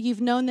you. And so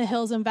you've known the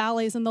hills and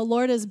valleys, and the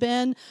Lord has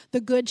been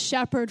the good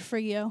shepherd for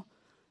you.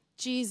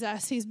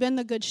 Jesus, he's been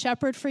the good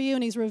shepherd for you,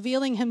 and he's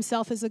revealing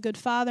himself as a good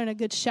father and a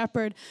good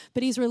shepherd,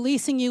 but he's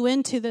releasing you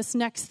into this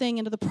next thing,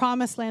 into the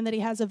promised land that he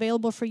has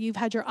available for you. You've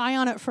had your eye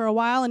on it for a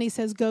while, and he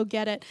says, go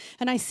get it.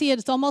 And I see it.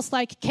 It's almost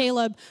like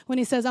Caleb when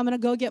he says, I'm going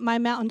to go get my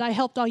mountain. I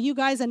helped all you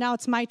guys, and now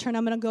it's my turn.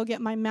 I'm going to go get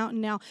my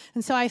mountain now.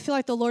 And so I feel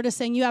like the Lord is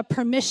saying, you have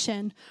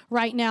permission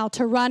right now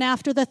to run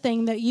after the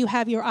thing that you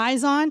have your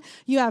eyes on.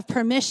 You have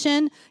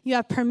permission. You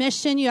have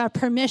permission. You have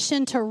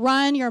permission to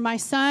run. You're my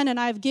son, and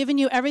I've given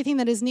you everything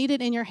that is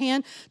needed in your hand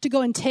to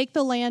go and take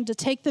the land, to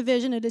take the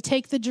vision, and to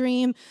take the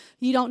dream.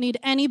 You don't need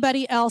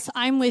anybody else.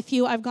 I'm with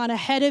you. I've gone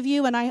ahead of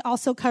you, and I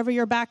also cover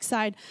your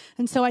backside.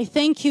 And so I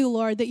thank you,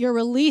 Lord, that you're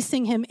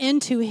releasing him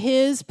into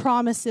his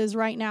promises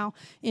right now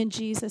in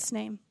Jesus'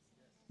 name.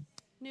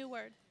 New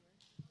word.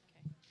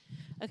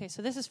 Okay,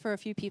 so this is for a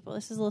few people.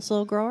 This is this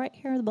little girl right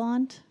here, the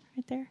blonde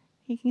right there.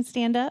 You can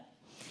stand up.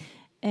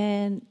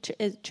 And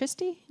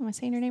Tristy, am I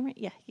saying your name right?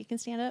 Yeah, you can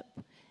stand up.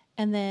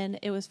 And then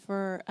it was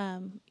for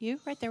you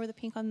right there with the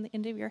pink on the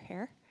end of your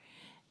hair,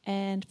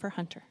 and for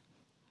Hunter.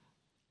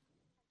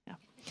 Yeah.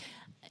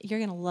 You're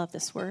going to love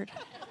this word.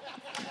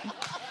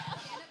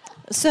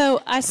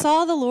 So I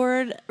saw the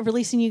Lord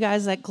releasing you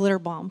guys like glitter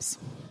bombs.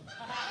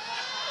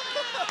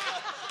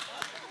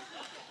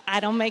 I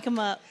don't make them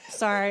up.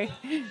 Sorry.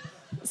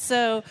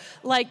 So,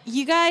 like,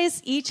 you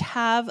guys each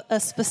have a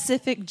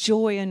specific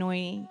joy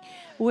anointing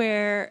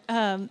where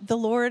the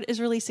Lord is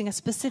releasing a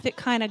specific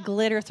kind of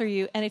glitter through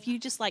you. And if you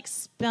just, like,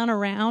 spun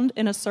around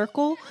in a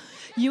circle,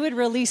 you would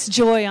release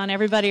joy on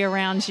everybody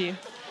around you.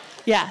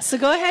 Yeah, so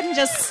go ahead and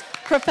just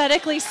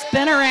prophetically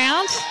spin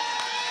around.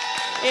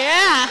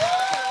 Yeah.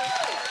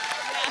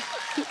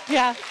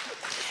 Yeah.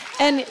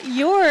 And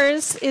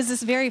yours is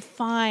this very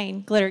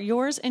fine glitter.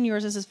 Yours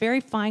is this very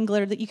fine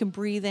glitter that you can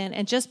breathe in.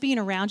 And just being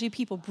around you,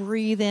 people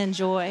breathe in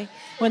joy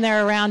when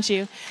they're around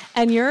you.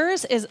 And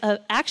yours is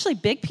actually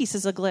big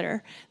pieces of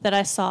glitter that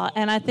I saw.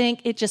 And I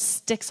think it just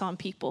sticks on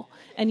people.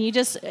 And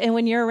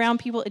when you're around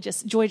people,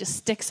 joy just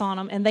sticks on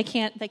them. And they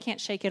can't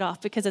shake it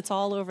off because it's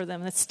all over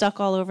them. It's stuck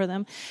all over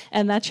them.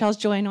 And that's y'all's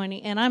joy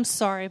anointing. And I'm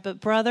sorry, but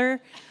brother,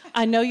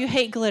 I know you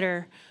hate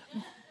glitter.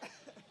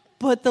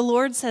 But the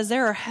Lord says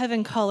there are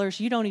heaven colors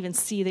you don't even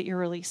see that you're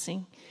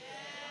releasing.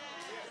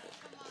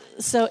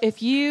 So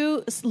if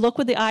you look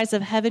with the eyes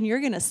of heaven, you're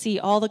going to see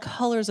all the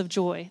colors of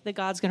joy that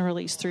God's going to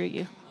release through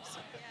you.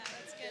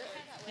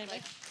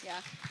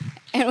 Yeah.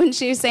 And when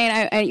she was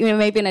saying,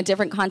 maybe in a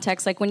different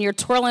context, like when you're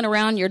twirling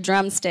around your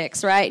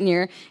drumsticks, right,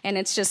 and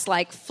it's just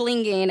like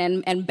flinging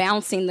and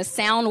bouncing, the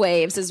sound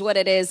waves is what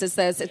it is.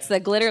 It's the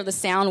glitter of the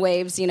sound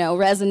waves,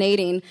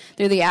 resonating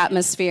through the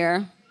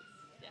atmosphere.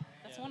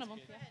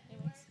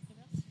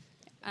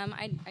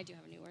 I do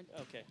have a new word.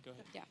 Okay, go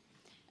ahead. Yeah.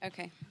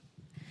 Okay.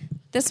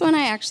 This one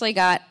I actually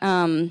got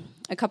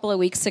a couple of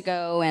weeks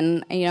ago,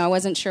 and I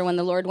wasn't sure when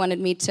the Lord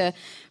wanted me to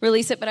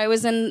release it, but I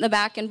was in the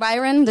back, and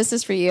Byron, this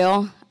is for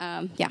you.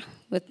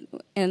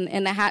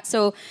 In the hat.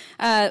 So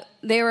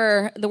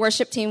the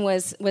worship team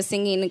was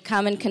singing,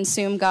 "Come and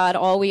consume, God,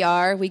 all we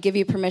are. We give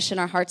you permission.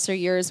 Our hearts are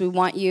yours. We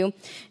want you."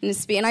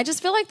 And I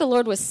just feel like the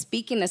Lord was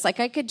speaking this. Like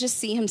I could just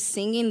see him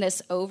singing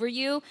this over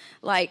you,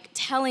 like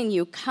telling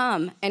you,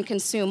 "Come and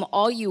consume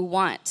all you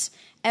want.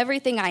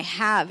 Everything I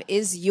have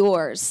is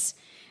yours.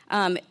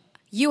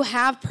 You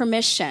have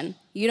permission.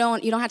 You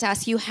don't have to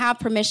ask. You have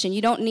permission.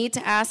 You don't need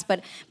to ask,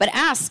 but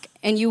ask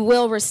and you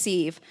will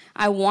receive.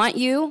 I want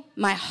you.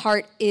 My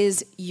heart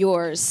is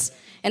yours."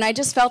 And I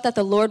just felt that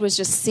the Lord was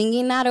just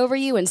singing that over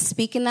you and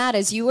speaking that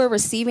as you were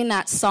receiving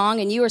that song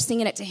and you were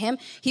singing it to him.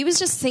 He was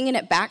just singing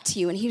it back to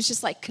you, and he was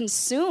just like,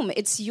 "Consume.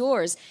 It's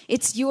yours.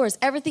 It's yours.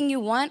 Everything you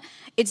want,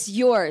 it's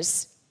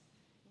yours."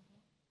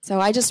 So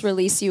I just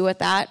release you with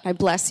that. I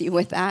bless you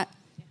with that.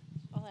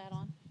 I'll add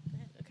on.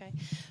 Okay.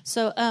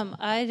 So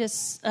I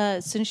just,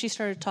 as soon as she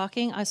started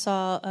talking, I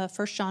saw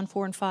 1 John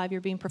 4 and 5, you're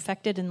being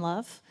perfected in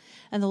love.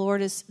 And the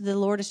Lord is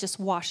just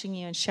washing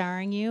you and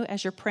showering you.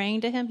 As you're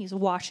praying to him, he's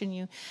washing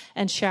you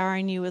and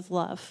showering you with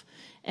love.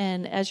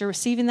 And as you're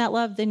receiving that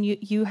love, then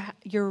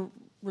you're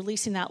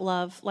releasing that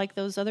love. Like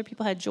those other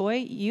people had joy,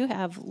 you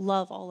have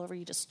love all over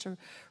you just to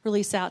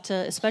release out to,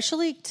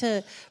 especially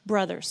to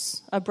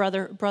brothers,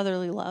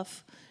 brotherly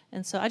love.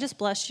 And so I just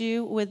bless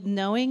you with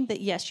knowing that,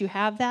 yes, you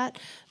have that.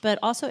 But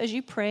also as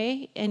you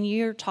pray and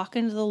you're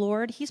talking to the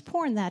Lord, he's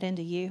pouring that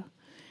into you.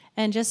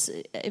 And just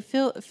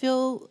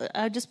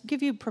just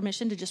give you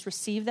permission to just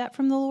receive that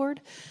from the Lord,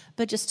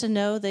 but just to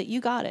know that you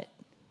got it.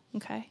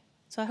 Okay?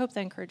 So I hope that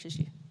encourages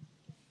you.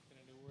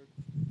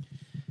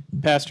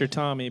 Pastor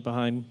Tommy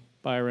behind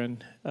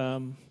Byron.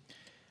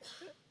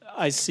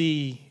 I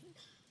see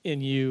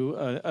in you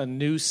a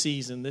new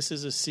season. This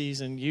is a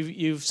season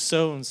you've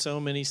sown so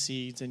many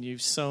seeds, and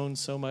you've sown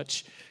so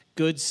much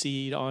good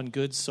seed on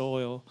good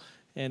soil.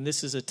 And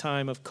this is a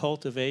time of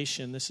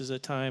cultivation. This is a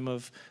time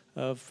of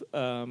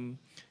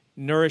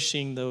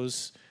nourishing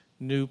those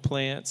new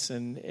plants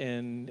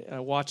and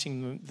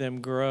watching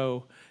them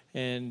grow.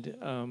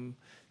 And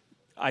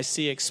I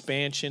see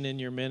expansion in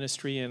your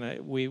ministry,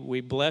 and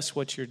we bless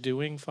what you're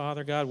doing,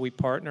 Father God. We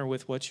partner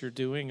with what you're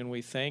doing, and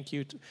we thank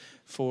you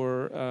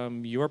for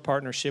your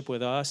partnership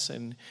with us.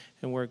 And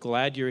we're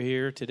glad you're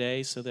here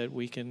today so that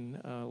we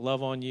can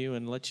love on you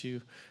and let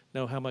you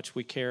know how much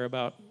we care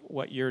about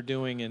what you're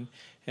doing.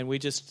 And we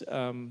just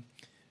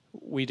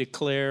we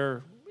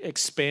declare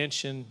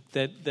expansion,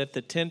 that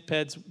the tent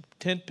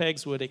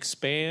pegs would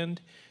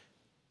expand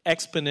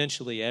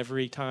exponentially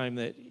every time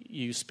that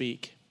you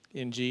speak,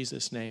 in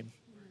Jesus' name.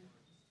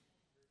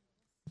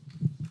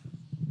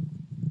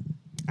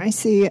 I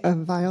see a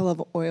vial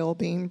of oil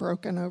being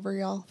broken over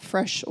y'all,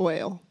 fresh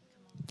oil,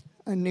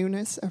 a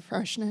newness, a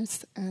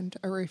freshness, and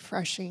a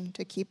refreshing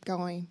to keep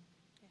going.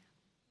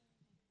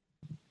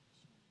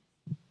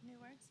 New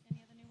words?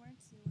 Any other new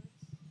words?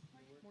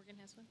 Morgan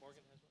has one.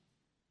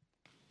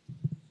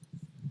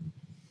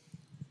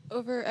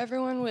 Over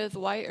everyone with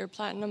white or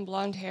platinum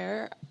blonde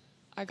hair,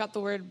 I got the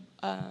word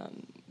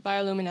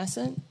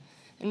bioluminescent.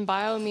 And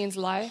bio means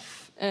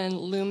life, and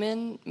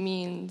lumen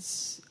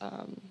means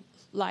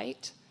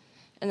light.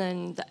 And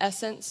then the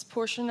essence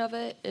portion of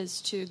it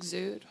is to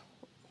exude.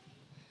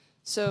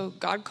 So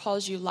God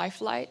calls you life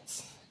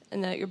lights,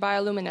 and that your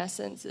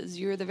bioluminescence is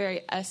you're the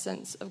very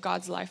essence of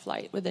God's life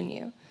light within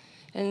you.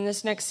 And in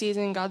this next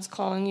season, God's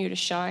calling you to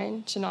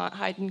shine, to not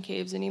hide in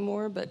caves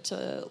anymore, but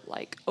to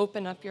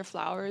open up your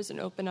flowers and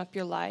open up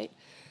your light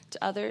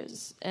to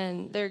others.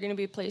 And there are going to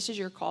be places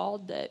you're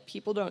called that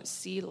people don't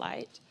see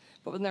light.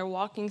 But when they're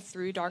walking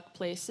through dark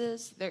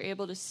places, they're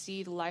able to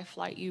see the life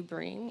light you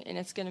bring, and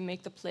it's going to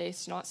make the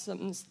place not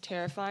something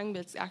terrifying,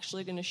 but it's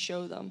actually going to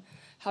show them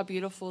how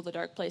beautiful the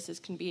dark places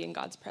can be in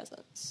God's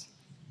presence.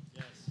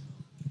 Yes.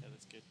 Yeah,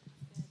 that's good.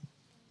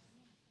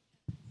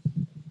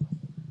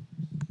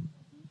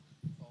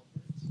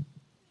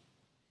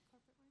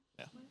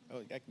 Yeah. Oh,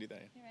 I can do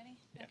that. You ready?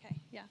 Yeah. Okay,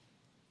 yeah.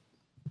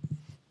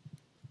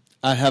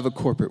 I have a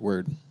corporate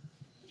word.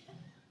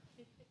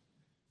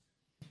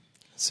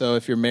 So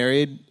if you're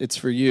married, it's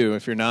for you.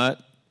 If you're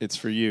not, it's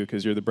for you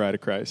because you're the bride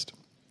of Christ.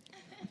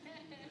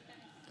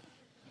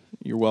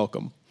 You're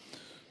welcome.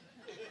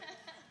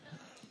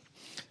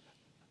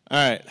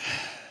 All right.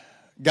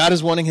 God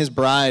is wanting his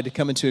bride to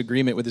come into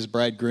agreement with his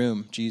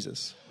bridegroom,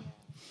 Jesus.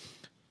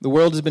 The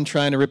world has been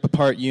trying to rip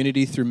apart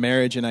unity through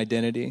marriage and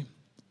identity.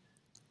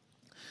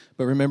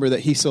 But remember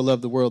that he so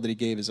loved the world that he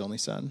gave his only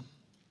son.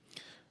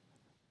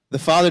 The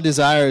Father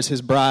desires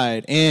his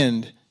bride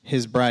and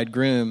his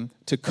bridegroom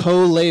to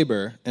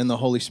co-labor in the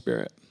Holy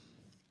Spirit.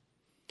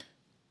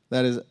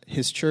 That is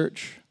his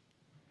church,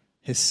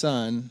 his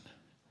son,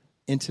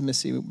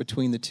 intimacy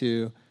between the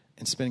two,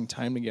 and spending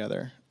time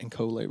together and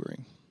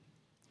co-laboring.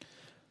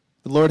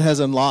 The Lord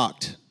has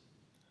unlocked,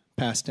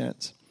 past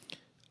tense,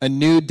 a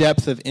new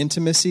depth of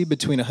intimacy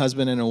between a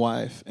husband and a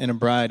wife, and a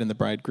bride and the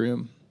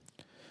bridegroom,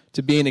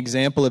 to be an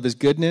example of his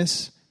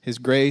goodness, his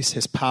grace,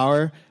 his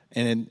power,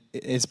 and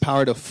his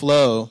power to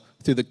flow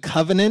through the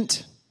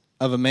covenant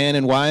of a man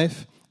and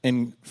wife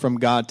and from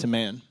God to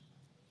man.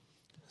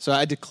 So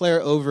I declare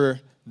over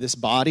this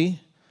body,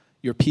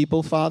 your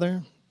people,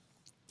 Father,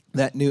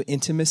 that new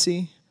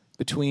intimacy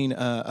between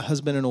a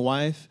husband and a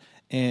wife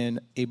and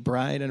a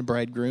bride and a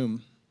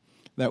bridegroom,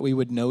 that we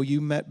would know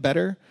you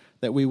better,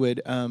 that we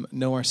would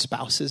know our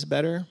spouses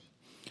better,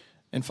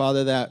 and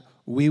Father, that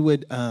we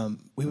would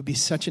be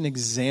such an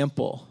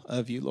example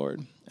of you,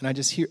 Lord. And I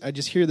just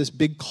hear this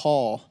big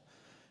call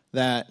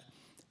that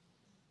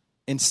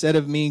instead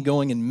of me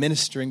going and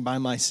ministering by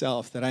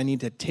myself, that I need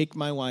to take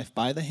my wife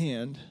by the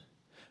hand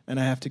and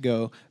I have to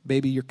go,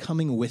 baby, you're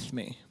coming with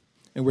me.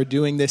 And we're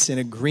doing this in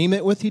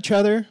agreement with each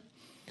other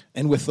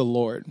and with the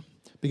Lord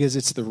because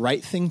it's the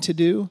right thing to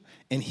do.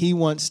 And he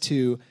wants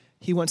to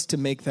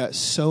make that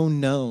so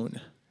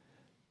known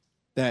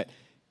that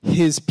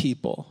his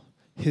people,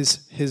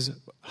 his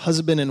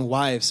husband and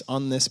wives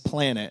on this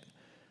planet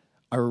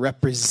are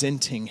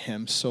representing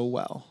him so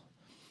well.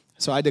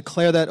 So I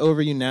declare that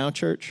over you now,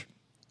 church,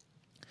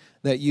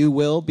 that you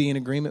will be in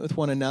agreement with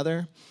one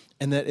another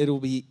and that it'll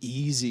be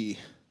easy,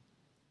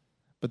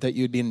 but that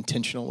you'd be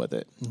intentional with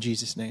it. In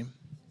Jesus' name.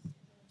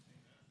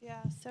 Yeah,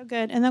 so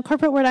good. And the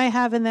corporate word I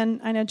have, and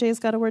then I know Jay's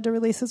got a word to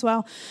release as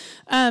well.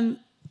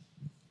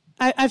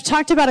 I've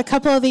talked about a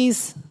couple of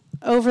these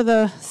over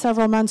the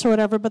several months or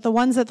whatever, but the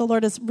ones that the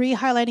Lord is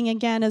re-highlighting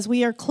again as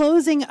we are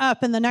closing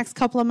up in the next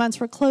couple of months,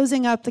 we're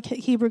closing up the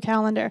Hebrew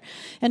calendar.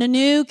 And a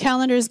new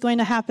calendar is going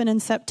to happen in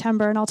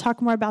September, and I'll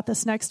talk more about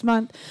this next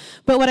month.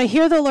 But what I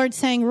hear the Lord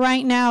saying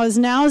right now is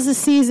the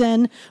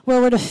season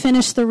where we're to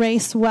finish the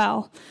race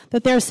well.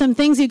 That there are some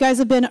things you guys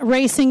have been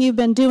racing, you've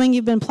been doing,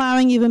 you've been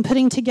plowing, you've been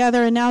putting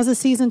together, and now's the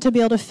season to be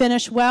able to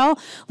finish well.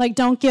 Like,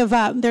 don't give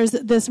up. There's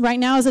this right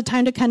now is a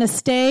time to kind of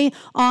stay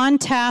on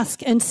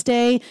task and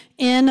stay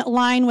in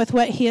line with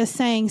what he is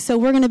saying. So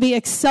we're going to be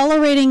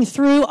accelerating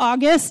through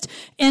August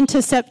into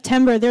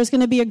September. There's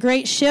going to be a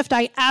great shift.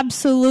 I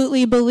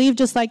absolutely believe,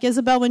 just like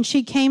Isabel, when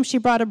she came, she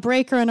brought a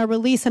breaker and a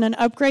release and an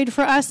upgrade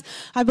for us.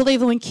 I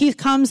believe when Keith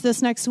comes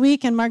this next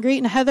week, and Marguerite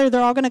and Heather,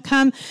 they're all going to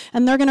come,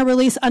 and they're going to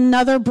release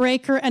another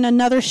breaker and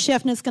another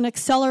shift, and it's going to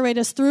accelerate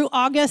us through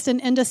August and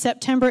into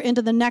September,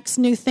 into the next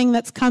new thing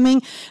that's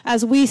coming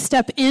as we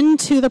step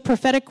into the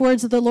prophetic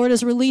words that the Lord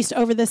has released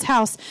over this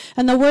house.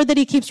 And the word that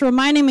he keeps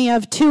reminding me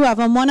of, two of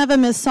them. One of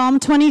them is Psalm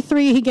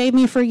 23. He gave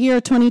me for year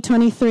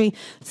 2023.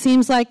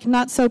 Seems like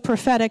not so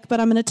prophetic, but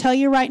I'm going to tell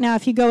you right now,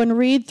 if you go and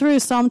read through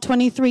Psalm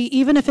 23,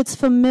 even if it's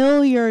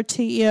familiar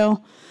to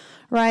you,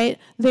 right,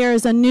 there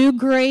is a new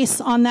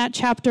grace on that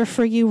chapter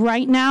for you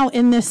right now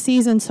in this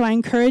season. So I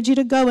encourage you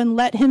to go and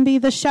let him be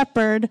the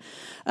shepherd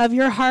of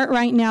your heart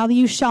right now.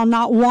 You shall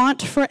not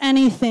want for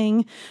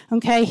anything.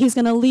 Okay, he's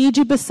going to lead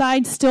you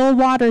beside still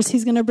waters.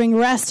 He's going to bring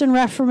rest and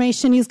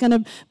reformation. He's going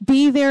to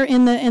be there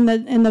in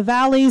the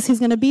valleys. He's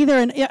going to be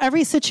there in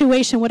every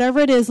situation, whatever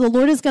it is. The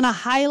Lord is going to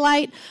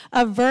highlight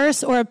a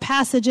verse or a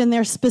passage in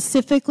there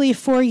specifically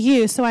for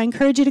you. So I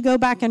encourage you to go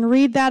back and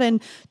read that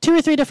in 2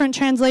 or 3 different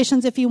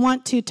translations if you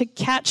want to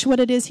catch what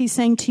it is he's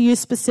saying to you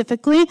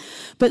specifically.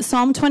 But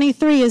Psalm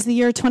 23 is the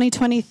year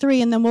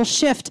 2023, and then we'll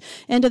shift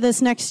into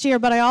this next year.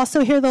 But I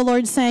also hear the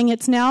Lord saying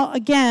it's now,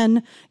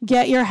 again,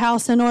 get your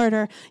house in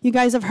order. You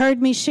guys have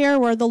heard me share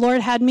where the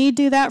Lord had me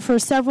do that for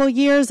several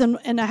years,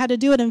 and I had to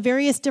do it in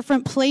various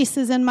different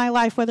places in my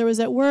life, whether it was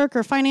at work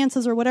or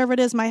finances or whatever it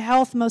is, my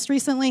health most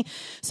recently.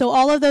 So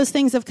all of those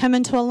things have come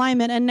into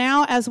alignment. And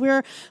now as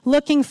we're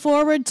looking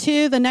forward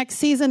to the next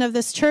season of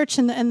this church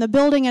and the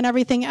building and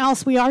everything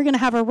else, we are going to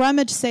have a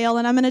rummage sale.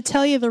 And I'm going to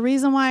tell you the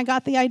reason why I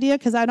got the idea,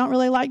 because I don't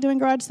really like doing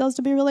garage sales,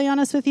 to be really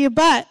honest with you.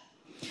 But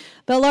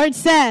the Lord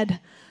said,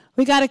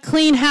 we got to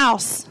clean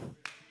house.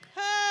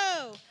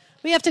 Oh,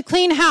 we have to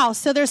clean house.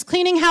 So there's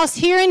cleaning house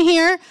here and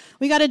here.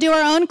 We got to do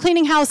our own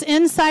cleaning house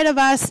inside of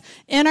us,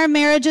 in our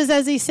marriages,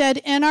 as he said,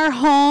 in our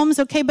homes.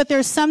 Okay, but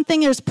there's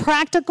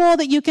practical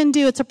that you can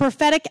do. It's a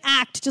prophetic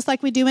act, just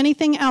like we do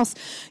anything else.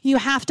 You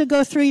have to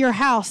go through your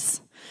house.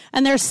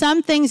 And there's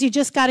some things you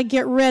just got to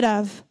get rid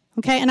of.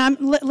 Okay, and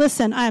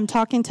listen, I am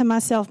talking to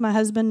myself. My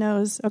husband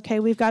knows. Okay,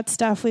 we've got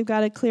stuff we've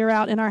got to clear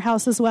out in our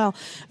house as well.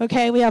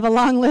 Okay, we have a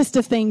long list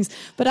of things.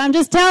 But I'm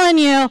just telling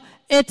you,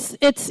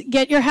 it's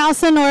get your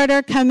house in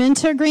order, come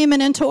into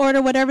agreement, into order,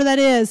 whatever that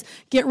is.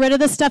 Get rid of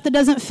the stuff that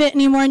doesn't fit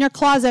anymore in your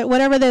closet,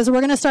 whatever it is.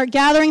 We're going to start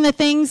gathering the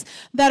things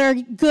that are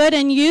good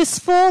and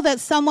useful that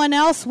someone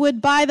else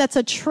would buy, that's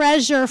a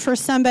treasure for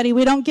somebody.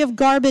 We don't give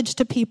garbage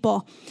to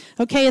people.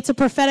 Okay, it's a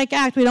prophetic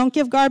act. We don't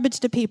give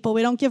garbage to people.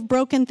 We don't give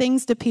broken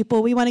things to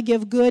people. We want to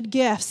give good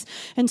gifts.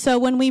 And so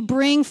when we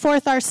bring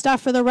forth our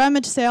stuff for the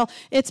rummage sale,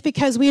 it's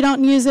because we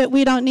don't use it,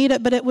 we don't need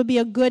it, but it would be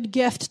a good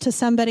gift to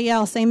somebody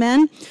else.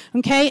 Amen?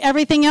 Okay,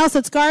 everything else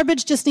that's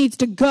garbage just needs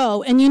to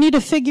go. And you need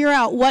to figure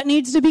out what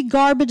needs to be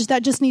garbage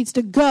that just needs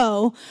to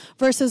go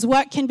versus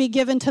what can be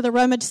given to the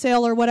rummage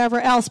sale or whatever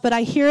else. But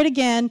I hear it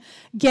again,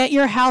 get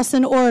your house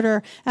in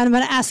order. And I'm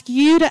going to ask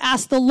you to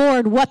ask the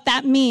Lord what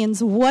that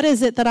means. What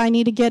is it that I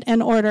need to get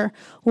in order?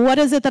 What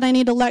is it that I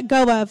need to let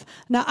go of?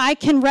 Now, I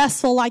can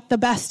wrestle like the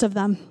best of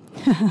them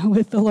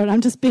with the Lord. I'm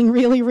just being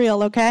really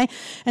real, okay?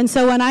 And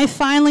so when I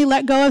finally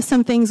let go of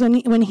some things,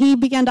 when he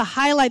began to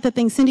highlight the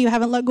things, Cindy, you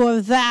haven't let go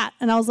of that.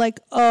 And I was like,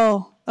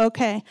 oh,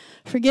 okay.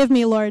 Forgive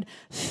me, Lord.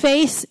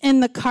 Face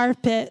in the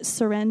carpet,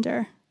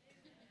 surrender.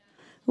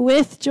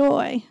 With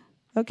joy,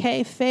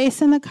 okay?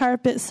 Face in the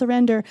carpet,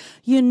 surrender.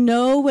 You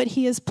know what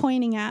he is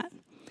pointing at.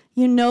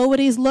 You know what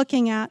he's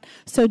looking at.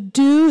 So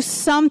do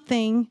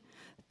something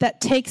that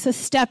takes a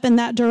step in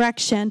that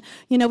direction.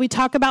 You know, we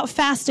talk about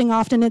fasting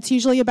often. It's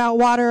usually about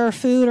water or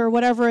food or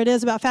whatever it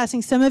is about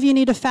fasting. Some of you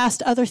need to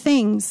fast other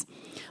things.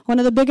 One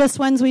of the biggest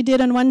ones we did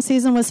in one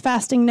season was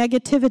fasting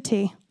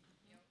negativity.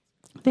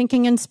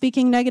 Thinking and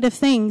speaking negative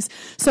things.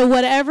 So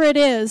whatever it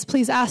is,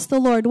 please ask the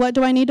Lord, what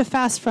do I need to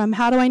fast from?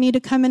 How do I need to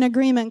come in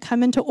agreement,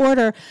 come into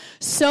order,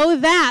 so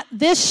that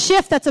this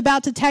shift that's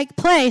about to take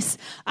place,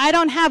 I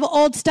don't have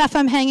old stuff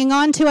I'm hanging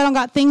on to. I don't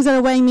got things that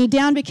are weighing me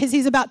down, because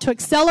he's about to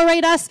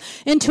accelerate us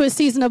into a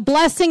season of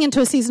blessing,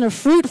 into a season of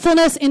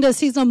fruitfulness, into a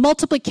season of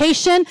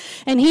multiplication.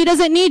 And he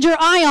doesn't need your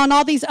eye on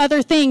all these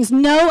other things.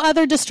 No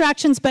other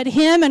distractions but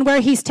him and where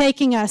he's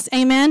taking us.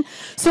 Amen.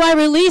 So I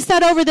release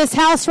that over this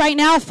house right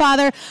now,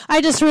 Father. I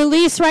I just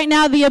release right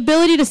now the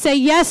ability to say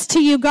yes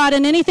to you, God,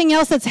 and anything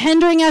else that's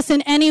hindering us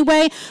in any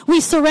way,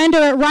 we surrender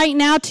it right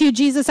now to you,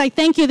 Jesus. I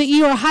thank you that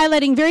you are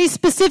highlighting very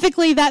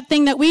specifically that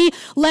thing that we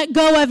let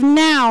go of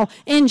now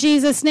in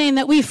Jesus' name,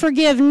 that we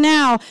forgive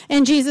now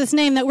in Jesus'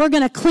 name, that we're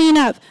going to clean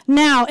up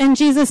now in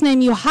Jesus'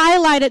 name. You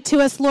highlight it to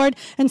us, Lord,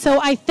 and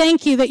so I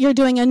thank you that you're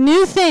doing a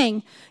new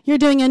thing. You're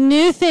doing a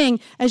new thing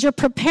as you're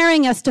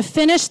preparing us to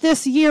finish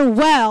this year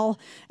well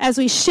as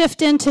we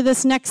shift into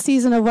this next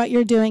season of what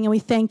you're doing, and we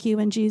thank you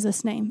in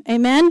Jesus' name.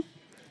 Amen?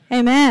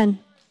 Amen.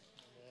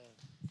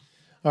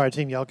 All right,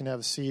 team, y'all can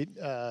have a seat.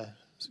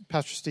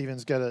 Pastor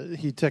Stephen's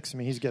he texted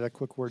me, he's got a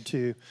quick word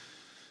too.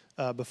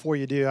 Before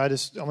you do, I'm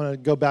going to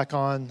go back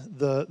on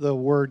the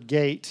word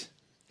gate.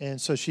 And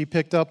so she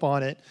picked up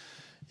on it,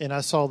 and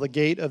I saw the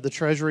gate of the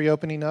treasury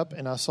opening up,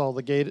 and I saw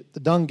the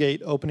dung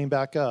gate opening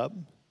back up.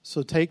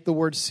 So take the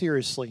word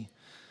seriously.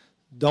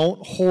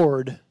 Don't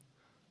hoard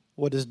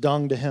what is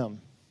dung to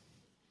him.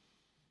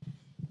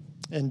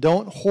 And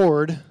don't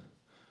hoard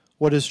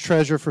what is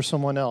treasure for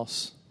someone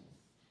else.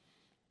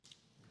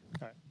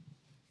 All right.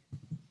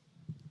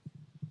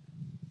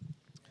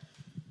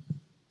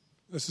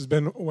 This has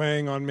been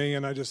weighing on me,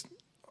 and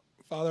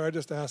Father, I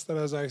just ask that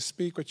as I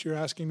speak what you're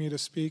asking me to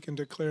speak and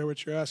declare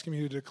what you're asking me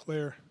to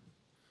declare,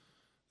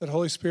 that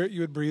Holy Spirit,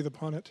 you would breathe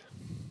upon it.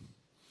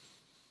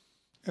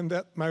 And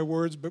that my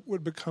words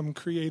would become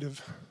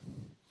creative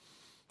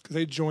because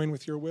they join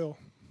with your will.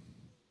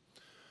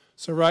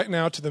 So right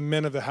now to the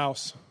men of the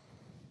house,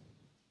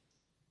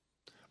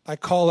 I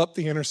call up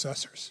the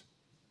intercessors.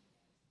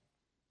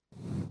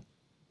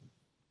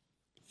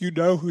 You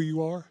know who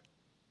you are.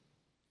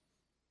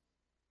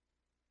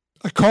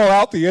 I call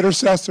out the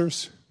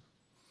intercessors,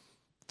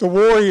 the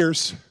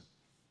warriors.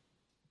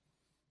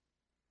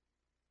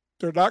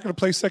 They're not going to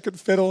play second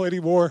fiddle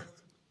anymore.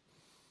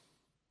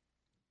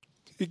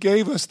 He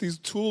gave us these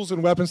tools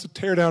and weapons to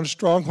tear down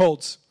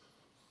strongholds.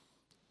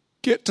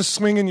 Get to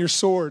swinging your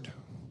sword.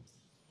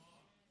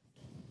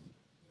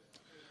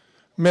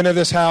 Men of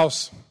this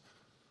house,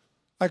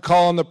 I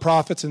call on the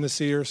prophets and the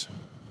seers.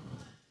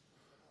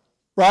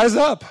 Rise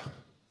up.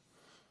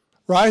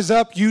 Rise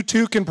up. You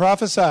too can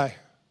prophesy.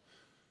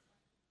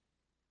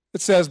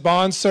 It says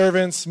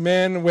bondservants,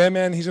 men,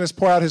 women, he's going to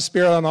pour out his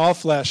spirit on all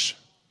flesh.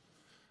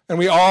 And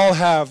we all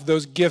have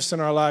those gifts in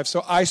our lives.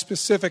 So I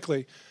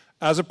specifically,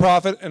 as a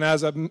prophet and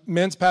as a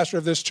men's pastor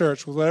of this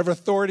church, with whatever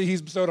authority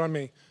he's bestowed on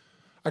me,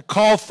 I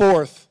call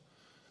forth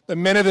the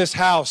men of this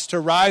house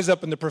to rise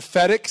up in the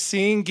prophetic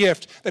seeing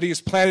gift that he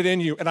has planted in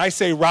you. And I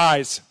say,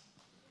 rise.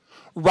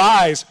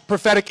 Rise,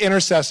 prophetic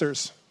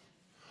intercessors.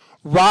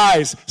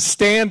 Rise,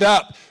 stand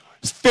up,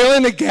 fill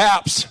in the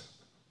gaps.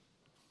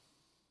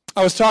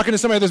 I was talking to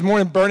somebody this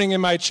morning, burning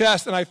in my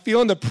chest, and I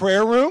feel in the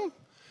prayer room,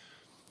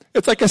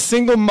 it's like a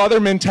single mother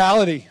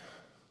mentality.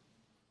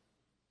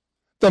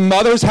 The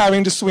mother's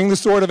having to swing the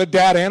sword of a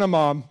dad and a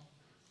mom.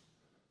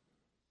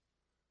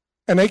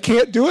 And they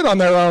can't do it on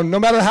their own, no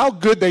matter how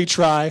good they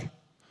try.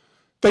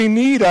 They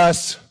need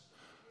us.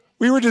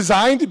 We were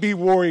designed to be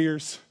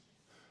warriors.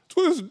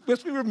 That's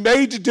what we were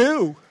made to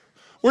do.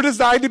 We're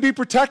designed to be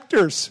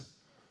protectors.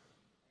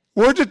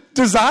 We're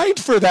designed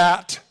for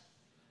that.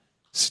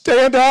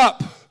 Stand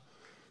up.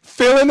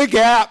 Fill in the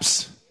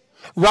gaps.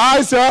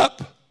 Rise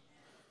up.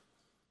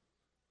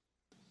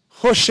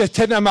 I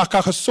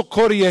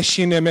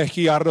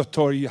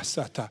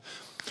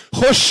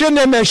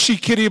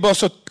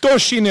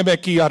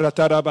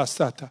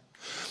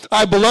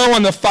blow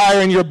on the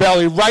fire in your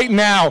belly right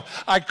now.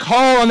 I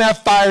call on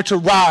that fire to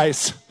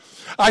rise.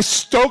 I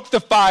stoke the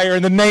fire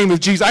in the name of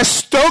Jesus. I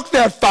stoke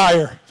that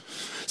fire.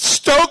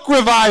 Stoke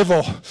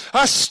revival.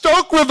 I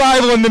stoke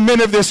revival in the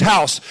men of this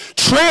house,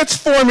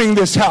 transforming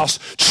this house,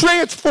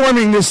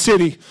 transforming this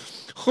city.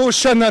 Oh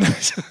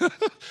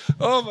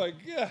my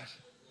God.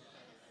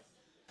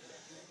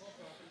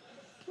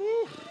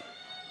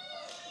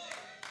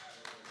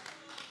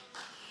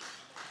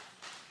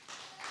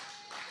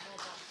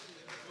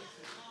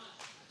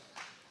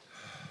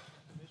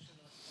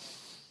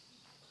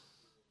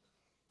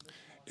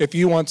 If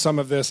you want some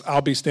of this,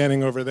 I'll be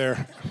standing over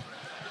there.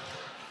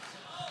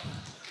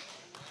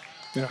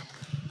 Yeah.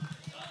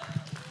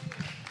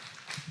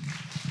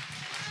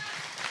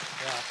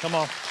 Yeah, come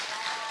on.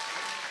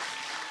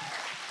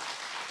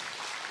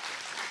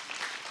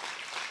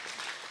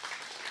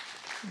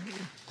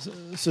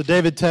 So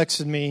David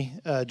texted me,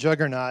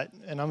 juggernaut,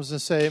 and I was going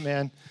to say,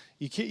 man,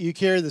 you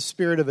carry the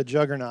spirit of a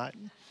juggernaut.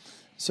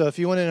 So if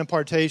you want an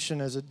impartation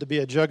to be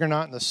a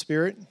juggernaut in the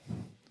spirit,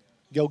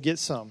 go get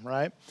some,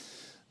 right?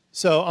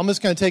 So I'm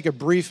just going to take a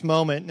brief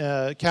moment.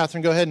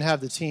 Catherine, go ahead and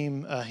have the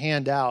team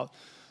hand out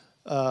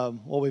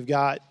what we've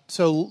got.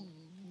 So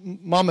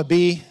Mama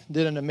B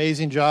did an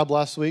amazing job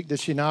last week, did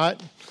she not?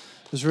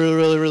 It was really,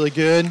 really, really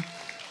good.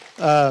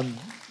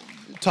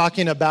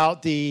 Talking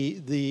about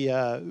the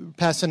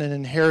passing an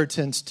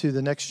inheritance to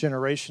the next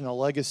generation, a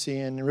legacy,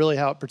 and really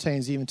how it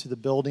pertains even to the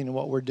building and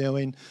what we're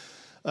doing.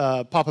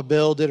 Papa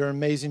Bill did an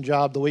amazing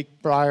job the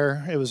week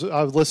prior. I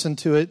listened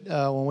to it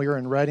when we were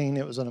in Reading.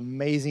 It was an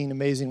amazing,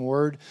 amazing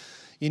word.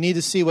 You need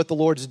to see what the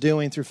Lord's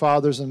doing through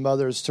fathers and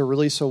mothers to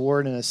release a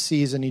word in a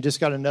season. You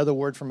just got another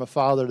word from a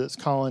father that's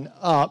calling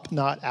up,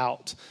 not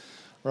out,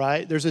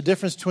 right? There's a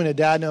difference between a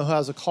dad who knows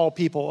how to call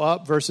people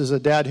up versus a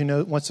dad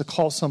who wants to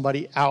call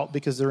somebody out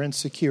because they're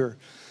insecure,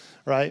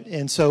 right?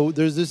 And so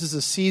this is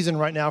a season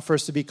right now for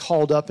us to be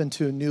called up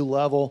into a new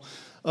level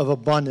of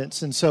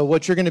abundance. And so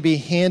what you're going to be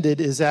handed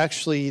is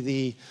actually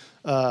the,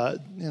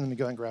 let me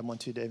go ahead and grab one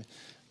too, David,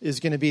 is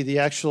going to be the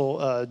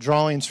actual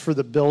drawings for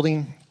the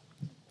building.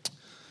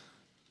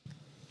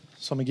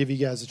 So I'm going to give you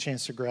guys a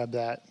chance to grab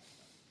that.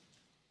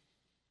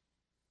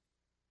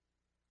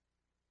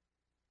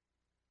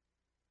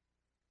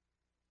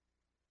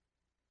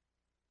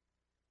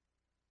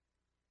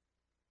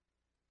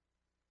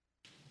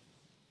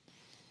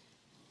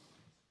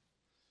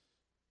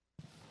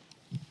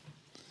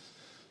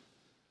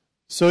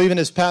 So even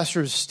as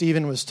Pastor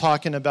Stephen was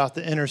talking about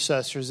the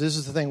intercessors, this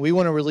is the thing. We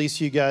want to release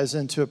you guys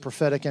into a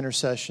prophetic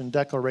intercession,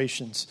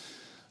 declarations.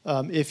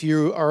 If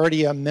you're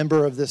already a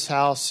member of this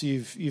house,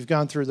 you've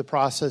gone through the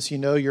process, you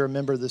know you're a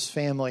member of this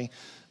family,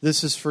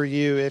 this is for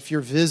you. If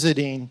you're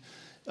visiting,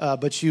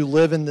 but you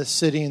live in this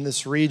city, in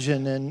this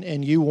region,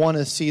 and you want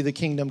to see the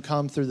kingdom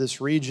come through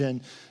this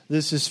region,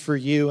 this is for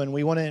you. And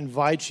we want to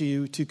invite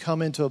you to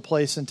come into a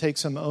place and take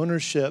some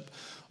ownership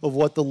of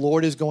what the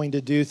Lord is going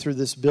to do through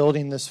this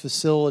building, this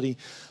facility.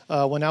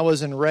 When I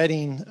was in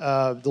Reading,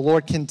 the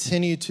Lord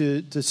continued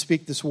to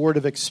speak this word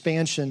of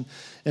expansion.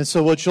 And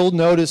so what you'll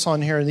notice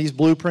on here, and these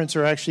blueprints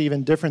are actually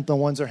even different than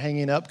the ones that are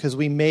hanging up, because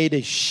we made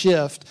a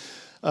shift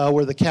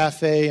where the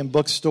cafe and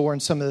bookstore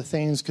and some of the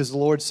things, because the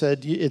Lord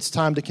said it's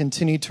time to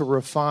continue to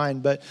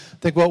refine. But I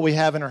think what we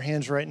have in our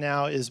hands right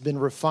now has been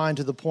refined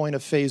to the point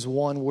of phase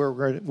 1 where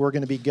we're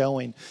going to be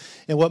going.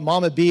 And what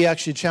Mama B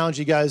actually challenged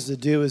you guys to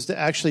do is to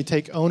actually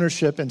take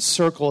ownership and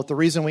circle it. The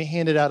reason we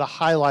handed out a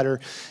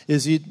highlighter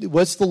is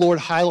what's the Lord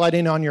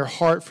highlighting on your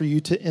heart for you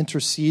to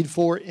intercede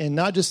for, and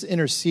not just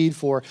intercede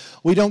for.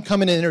 We don't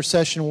come into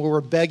intercession where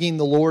we're begging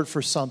the Lord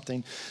for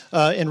something.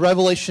 In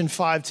Revelation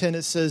 5:10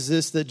 it says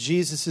this, that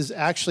Jesus has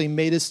actually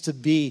made us to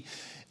be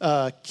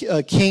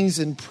kings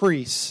and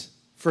priests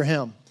for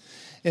him.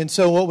 And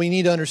so what we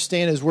need to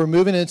understand is we're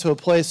moving into a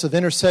place of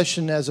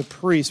intercession as a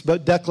priest,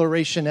 but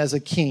declaration as a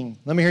king.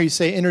 Let me hear you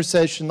say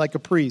intercession like a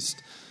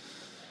priest.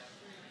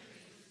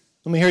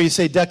 Let me hear you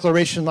say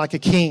declaration like a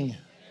king.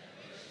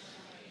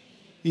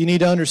 You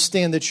need to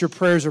understand that your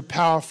prayers are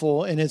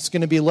powerful, and it's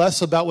going to be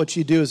less about what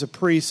you do as a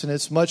priest, and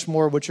it's much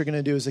more what you're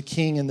going to do as a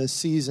king in this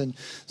season.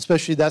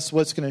 Especially that's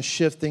what's going to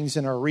shift things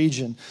in our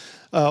region.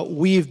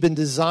 We've been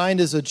designed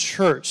as a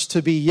church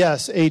to be,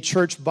 yes, a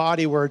church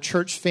body. We're a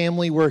church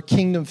family. We're a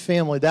kingdom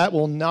family. That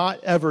will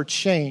not ever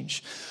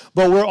change.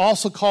 But we're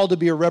also called to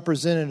be a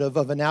representative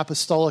of an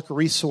apostolic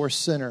resource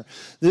center.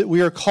 That we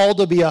are called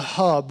to be a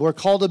hub. We're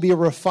called to be a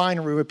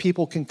refinery where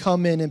people can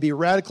come in and be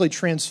radically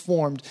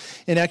transformed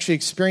and actually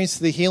experience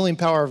the healing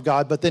power of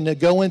God, but then to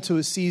go into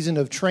a season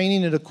of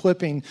training and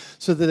equipping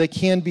so that they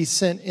can be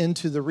sent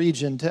into the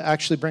region to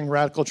actually bring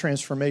radical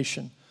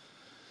transformation.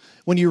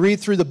 When you read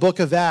through the book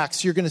of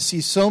Acts, you're going to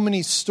see so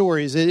many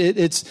stories.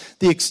 It's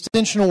the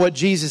extension of what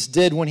Jesus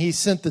did when he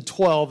sent the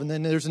 12. And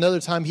then there's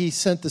another time he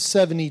sent the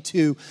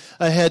 72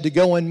 ahead to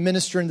go and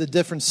minister in the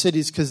different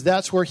cities, because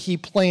that's where he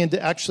planned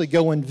to actually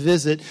go and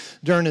visit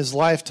during his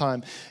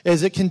lifetime.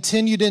 As it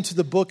continued into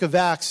the book of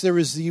Acts, there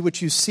was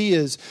what you see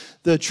is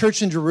the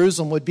church in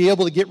Jerusalem would be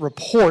able to get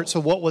reports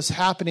of what was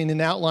happening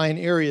in outlying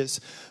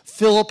areas.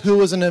 Philip, who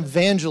was an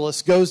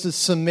evangelist, goes to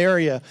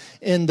Samaria,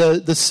 and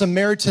the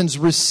Samaritans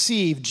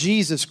receive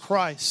Jesus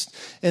Christ,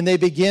 and they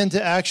begin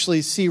to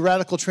actually see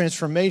radical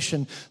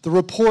transformation. The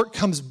report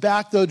comes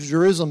back, though, to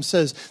Jerusalem,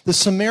 says, the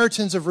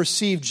Samaritans have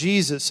received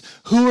Jesus.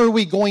 Who are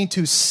we going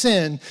to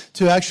send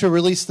to actually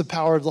release the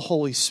power of the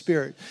Holy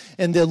Spirit?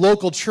 And the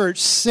local church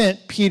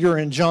sent Peter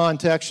and John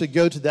to actually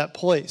go to that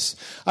place.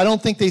 I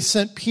don't think they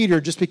sent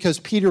Peter just because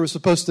Peter was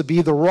supposed to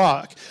be the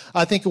rock.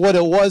 I think what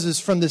it was is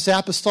from this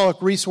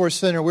apostolic resource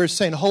center, we're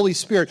saying, Holy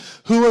Spirit,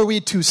 who are we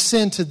to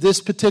send to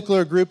this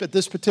particular group at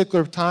this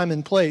particular time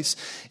and place?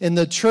 And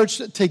the church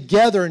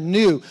together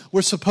knew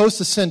we're supposed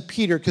to send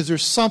Peter because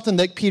there's something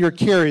that Peter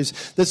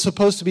carries that's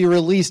supposed to be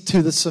released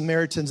to the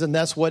Samaritans, and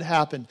that's what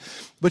happened.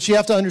 But you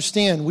have to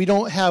understand, we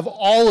don't have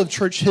all of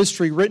church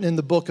history written in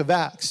the book of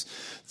Acts.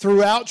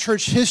 Throughout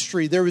church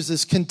history, there was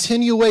this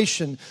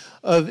continuation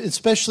of,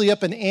 especially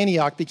up in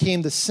Antioch,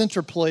 became the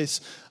center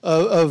place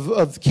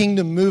of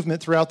kingdom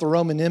movement throughout the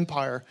Roman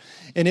Empire.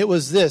 And it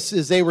was this,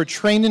 is they were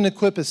trained and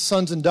equipped as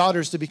sons and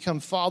daughters to become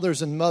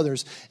fathers and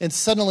mothers. And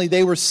suddenly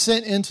they were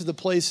sent into the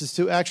places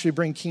to actually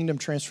bring kingdom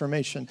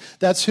transformation.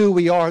 That's who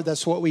we are.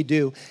 That's what we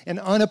do. And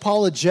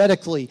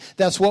unapologetically,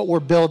 that's what we're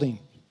building.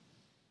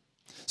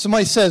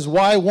 Somebody says,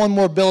 why one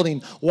more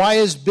building? Why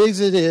as big as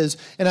it is?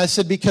 And I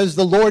said, because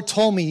the Lord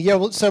told me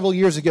several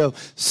years ago,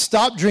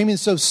 stop dreaming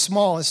so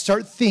small and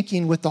start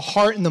thinking with the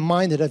heart and the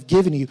mind that I've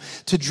given you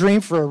to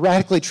dream for a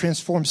radically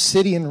transformed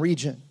city and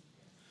region.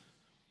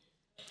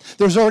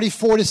 There's already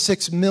 4 to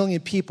 6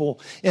 million people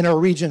in our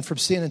region from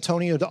San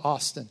Antonio to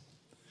Austin.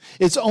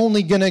 It's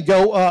only going to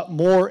go up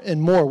more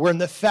and more. We're in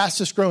the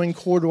fastest growing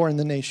corridor in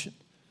the nation.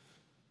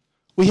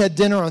 We had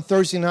dinner on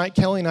Thursday night,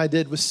 Kelly and I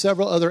did, with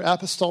several other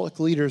apostolic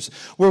leaders,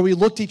 where we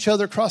looked each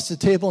other across the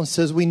table and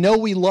says, we know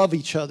we love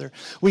each other.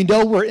 We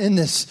know we're in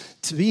this,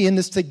 to be in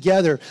this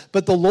together.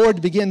 But the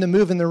Lord began to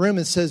move in the room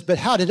and says, but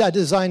how did I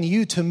design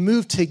you to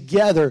move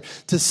together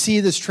to see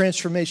this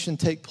transformation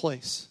take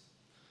place?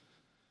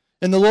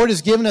 And the Lord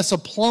has given us a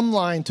plumb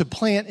line to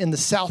plant in the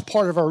south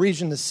part of our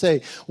region to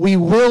say, we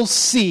will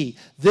see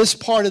this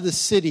part of the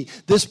city,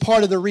 this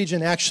part of the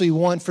region actually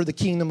won for the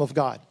kingdom of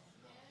God.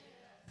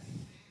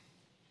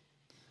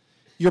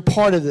 You're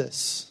part of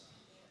this.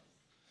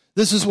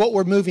 This is what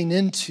we're moving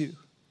into.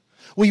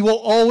 We will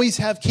always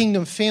have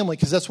kingdom family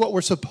because that's what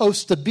we're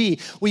supposed to be.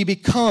 We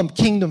become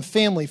kingdom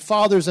family,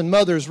 fathers and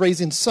mothers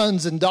raising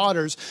sons and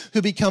daughters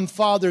who become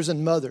fathers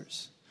and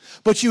mothers.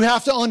 But you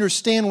have to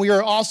understand we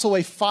are also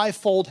a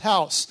fivefold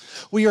house.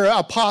 We are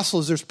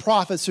apostles, there's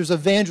prophets, there's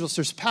evangelists,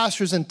 there's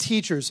pastors and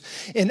teachers.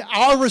 And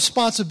our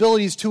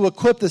responsibility is to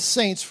equip the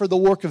saints for the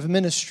work of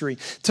ministry,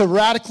 to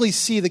radically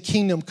see the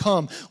kingdom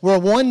come. Where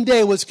one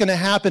day what's going to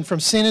happen from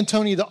San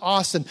Antonio to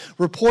Austin,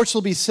 reports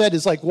will be said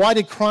is like, why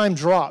did crime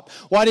drop?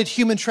 Why did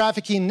human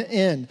trafficking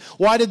end?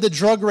 Why did the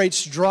drug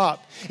rates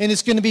drop? And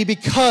it's going to be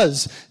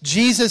because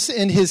Jesus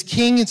and his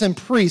kings and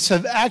priests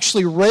have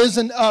actually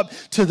risen up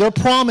to their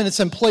prominence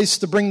and place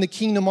to bring the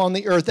kingdom on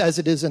the earth as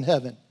it is in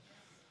heaven.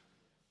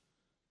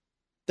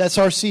 That's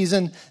our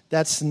season.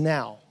 That's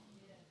now.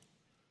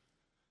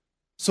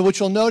 So what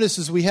you'll notice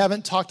is we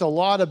haven't talked a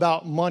lot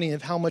about money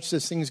and how much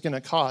this thing's going to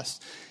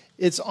cost.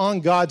 It's on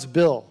God's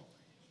bill.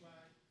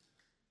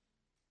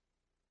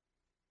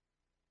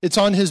 It's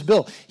on his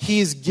bill.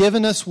 He's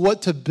given us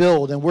what to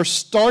build, and we're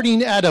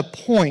starting at a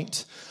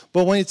point.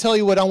 But when I tell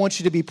you what I want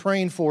you to be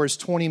praying for is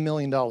 $20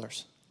 million. Let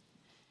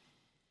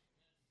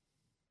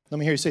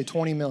me hear you say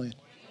 $20 million.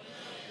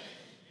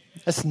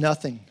 That's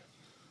nothing.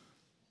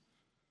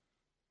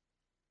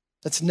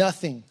 That's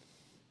nothing.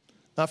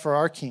 Not for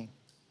our King.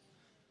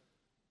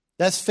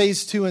 That's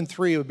phase 2 and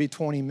 3 would be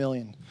 $20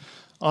 million.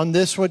 On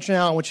this, what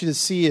now I want you to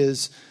see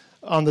is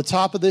on the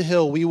top of the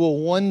hill, we will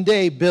one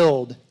day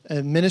build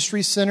a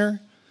ministry center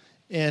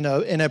and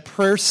a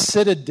prayer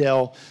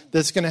citadel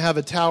that's going to have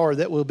a tower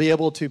that will be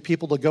able to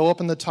people to go up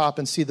in the top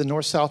and see the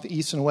north, south,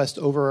 east, and west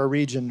over our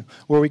region,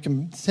 where we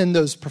can send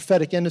those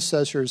prophetic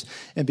intercessors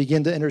and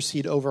begin to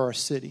intercede over our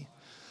city.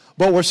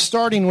 But we're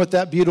starting with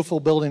that beautiful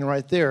building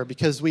right there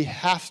because we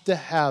have to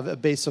have a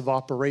base of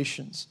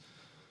operations.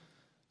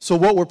 So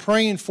what we're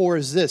praying for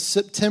is this.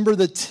 September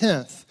the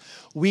 10th,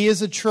 we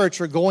as a church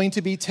are going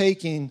to be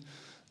taking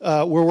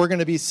where we're going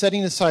to be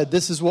setting aside,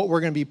 this is what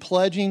we're going to be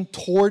pledging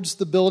towards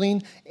the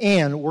building,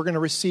 and we're going to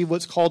receive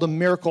what's called a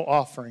miracle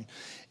offering.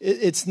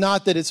 It's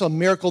not that it's a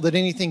miracle that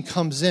anything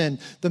comes in.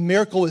 The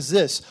miracle is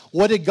this.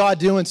 What did God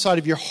do inside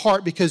of your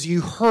heart because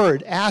you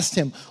heard, asked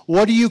him,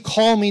 what do you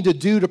call me to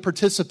do to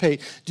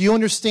participate? Do you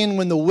understand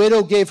when the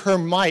widow gave her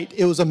mite,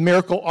 it was a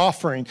miracle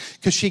offering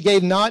because she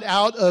gave not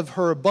out of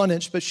her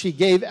abundance, but she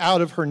gave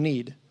out of her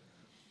need.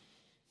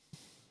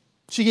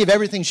 She gave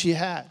everything she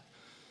had.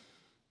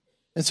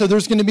 And so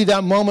there's going to be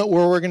that moment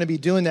where we're going to be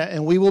doing that,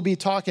 and we will be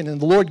talking. And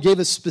the Lord gave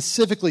us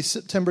specifically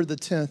September the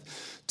 10th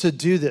to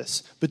do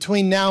this.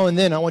 Between now and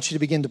then, I want you to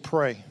begin to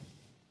pray.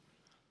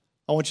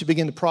 I want you to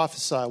begin to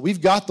prophesy.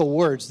 We've got the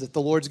words that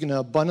the Lord's going to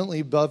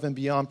abundantly above and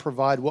beyond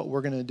provide what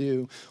we're going to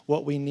do,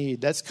 what we need.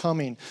 That's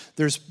coming.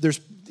 There's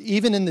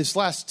even in this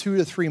last 2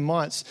 to 3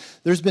 months,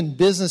 there's been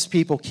business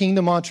people,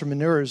 kingdom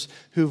entrepreneurs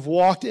who've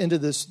walked into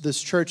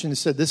this church and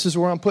said, this is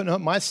where I'm putting up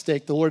my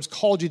stake. The Lord's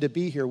called you to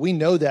be here. We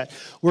know that.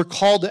 We're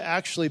called to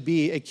actually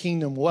be a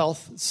kingdom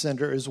wealth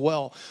center as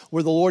well,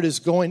 where the Lord is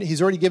going.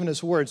 He's already given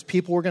us words.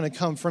 People are going to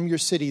come from your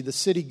city. The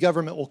city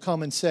government will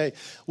come and say,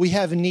 we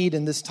have a need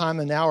in this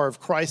time and hour of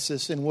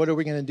crisis, and what are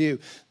we going to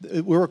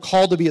do? We're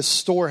called to be a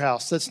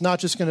storehouse. That's not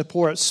just going to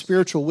pour out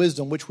spiritual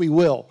wisdom, which we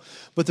will,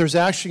 but there's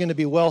actually going to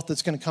be wealth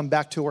that's going to come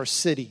back to our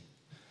city.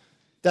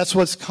 That's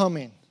what's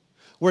coming.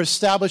 We're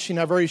establishing,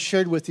 I've already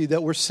shared with you,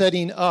 that we're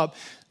setting up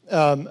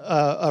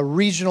a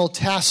regional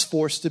task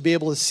force to be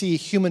able to see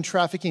human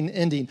trafficking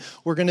ending.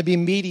 We're going to be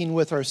meeting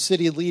with our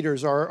city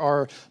leaders,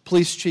 our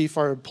police chief,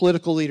 our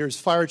political leaders,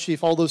 fire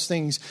chief, all those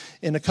things.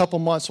 In a couple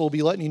months, we'll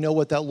be letting you know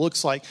what that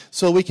looks like.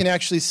 So we can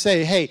actually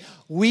say, hey,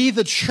 we,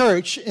 the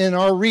church in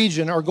our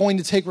region, are going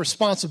to take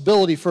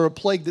responsibility for a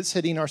plague that's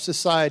hitting our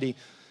society.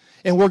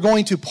 And we're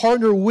going to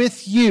partner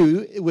with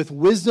you with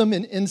wisdom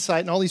and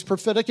insight and all these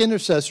prophetic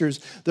intercessors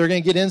that are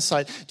going to get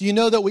insight. Do you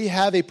know that we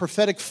have a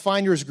prophetic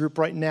finders group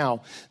right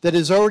now that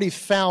has already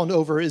found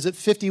over, is it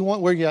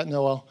 51? Where are you at,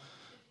 Noel?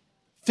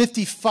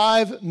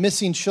 55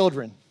 missing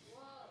children.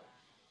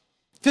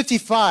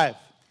 55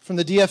 from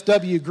the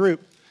DFW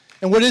group.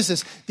 And what is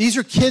this? These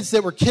are kids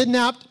that were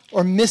kidnapped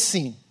or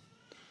missing.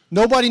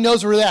 Nobody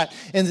knows where they're at.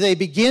 And they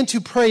begin to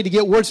pray to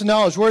get words of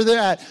knowledge where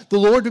they're at. The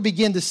Lord would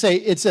begin to say,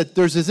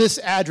 there's this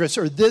address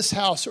or this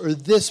house or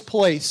this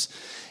place.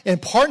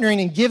 And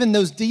partnering and giving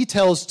those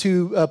details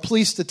to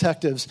police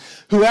detectives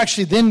who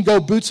actually then go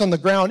boots on the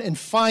ground and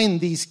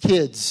find these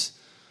kids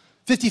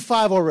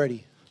 55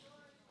 already.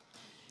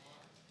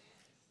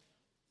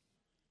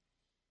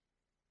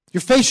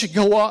 Your faith should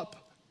go up.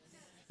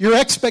 Your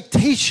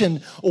expectation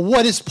of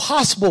what is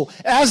possible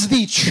as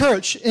the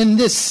church in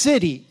this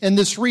city, in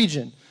this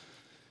region.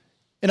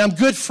 And I'm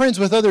good friends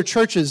with other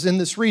churches in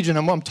this region.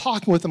 I'm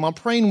talking with them. I'm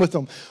praying with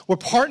them. We're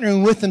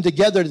partnering with them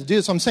together to do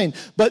this. I'm saying,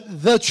 but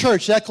the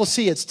church,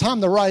 Ecclesia, it's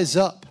time to rise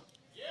up.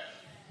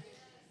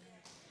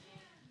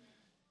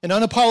 And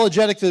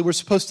unapologetically, we're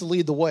supposed to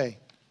lead the way.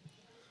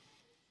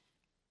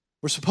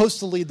 We're supposed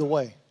to lead the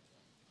way.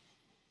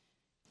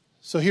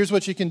 So here's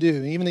what you can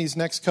do. Even these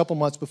next couple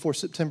months before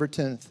September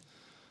 10th,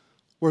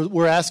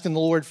 we're asking the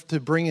Lord to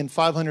bring in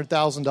 $500,000,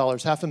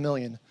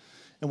 $500,000.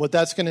 And what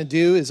that's going to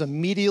do is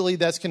immediately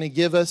that's going to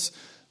give us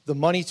the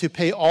money to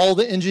pay all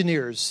the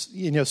engineers,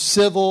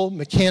 civil,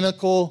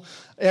 mechanical,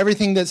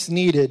 everything that's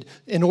needed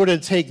in order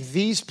to take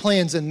these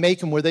plans and make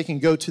them where they can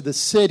go to the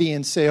city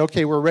and say,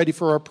 okay, we're ready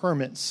for our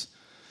permits.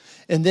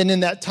 And then in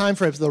that time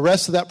frame, the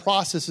rest of that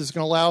process is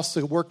going to allow us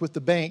to work with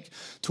the bank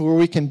to where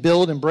we can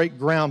build and break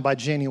ground by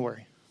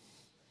January.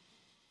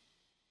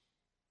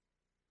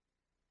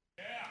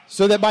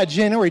 So that by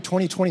January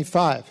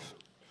 2025,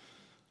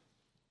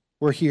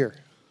 we're here.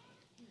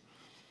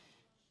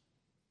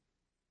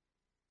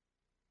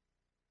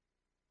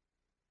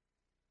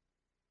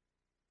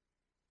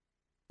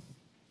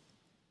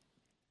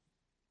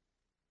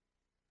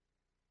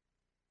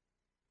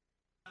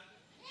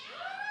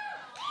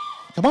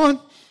 Come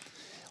on.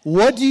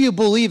 What do you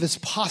believe is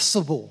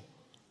possible?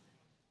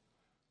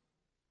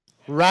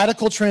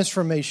 Radical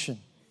transformation.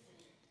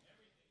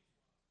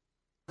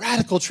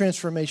 Radical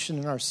transformation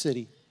in our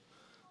city.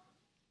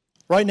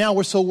 Right now,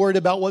 we're so worried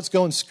about what's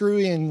going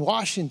screwy in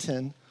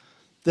Washington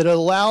that it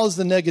allows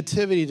the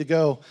negativity to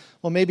go,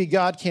 well, maybe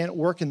God can't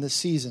work in this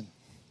season.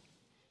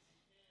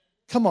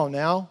 Come on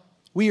now.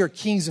 We are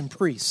kings and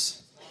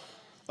priests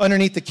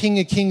underneath the King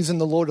of Kings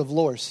and the Lord of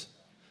Lords.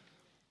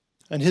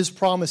 And his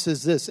promise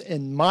is this,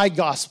 and my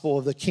gospel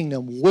of the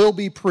kingdom will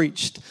be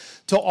preached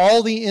to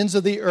all the ends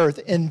of the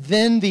earth, and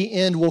then the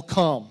end will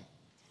come.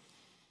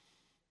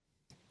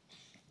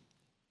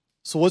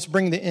 So let's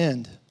bring the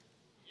end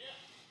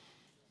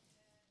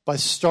by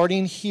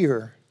starting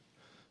here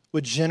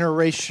with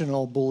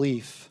generational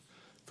belief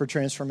for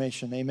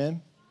transformation.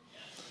 Amen?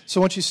 So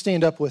I want you to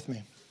stand up with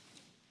me.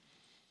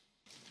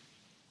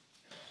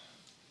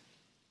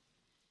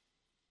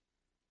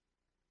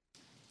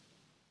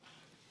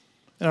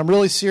 And I'm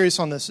really serious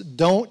on this.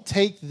 Don't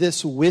take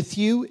this with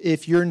you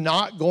if you're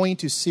not going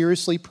to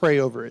seriously pray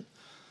over it.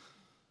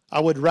 I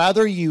would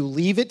rather you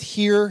leave it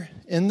here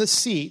in the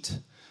seat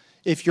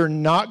if you're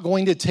not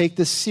going to take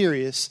this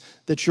serious,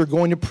 that you're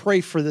going to pray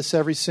for this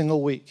every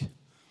single week.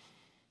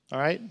 All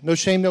right? No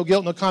shame, no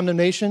guilt, no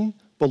condemnation,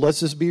 but let's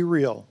just be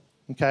real,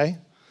 okay?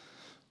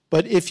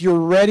 But if you're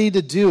ready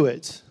to do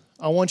it,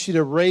 I want you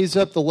to raise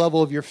up the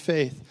level of your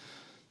faith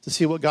to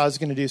see what God's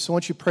going to do. So I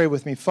want you to pray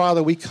with me.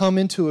 Father, we come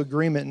into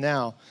agreement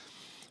now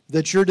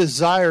that your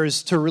desire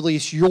is to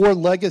release your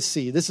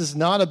legacy. This is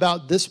not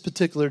about this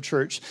particular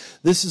church.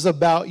 This is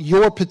about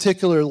your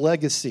particular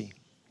legacy.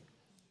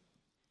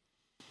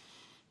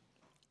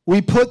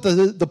 We put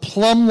the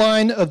plumb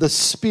line of the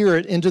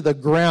Spirit into the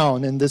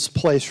ground in this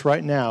place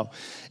right now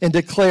and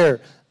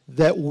declare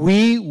that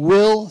we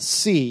will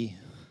see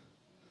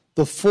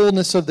the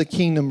fullness of the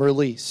kingdom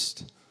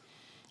released.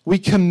 We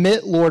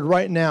commit, Lord,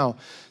 right now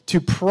to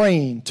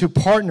praying, to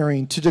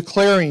partnering, to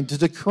declaring, to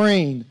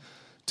decreeing,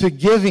 to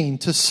giving,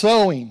 to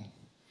sowing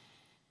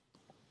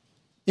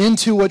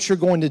into what you're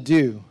going to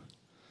do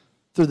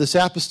through this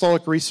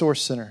Apostolic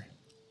Resource Center.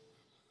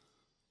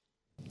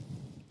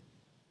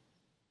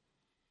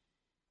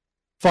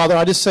 Father,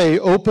 I just say,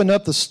 open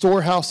up the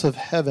storehouse of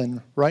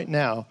heaven right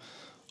now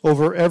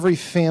over every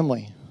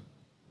family.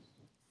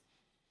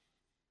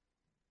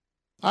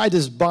 I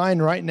just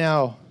bind right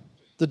now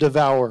the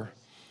devourer.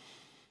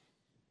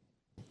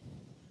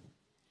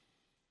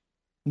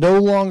 No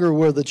longer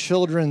will the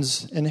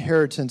children's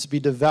inheritance be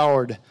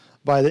devoured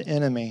by the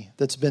enemy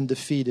that's been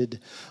defeated,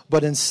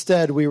 but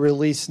instead we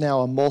release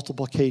now a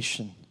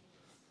multiplication.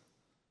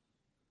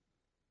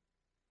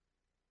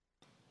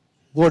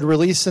 Lord,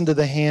 release into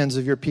the hands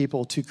of your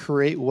people to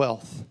create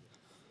wealth,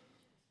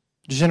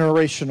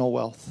 generational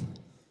wealth,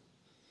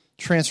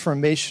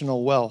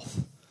 transformational wealth,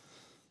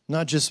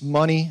 not just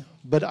money,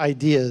 but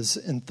ideas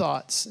and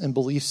thoughts and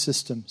belief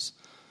systems.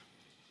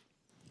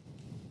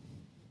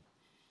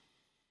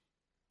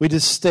 We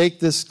just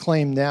stake this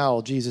claim now,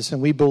 Jesus, and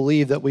we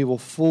believe that we will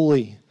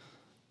fully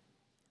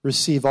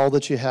receive all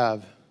that you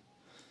have.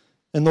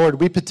 And Lord,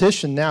 we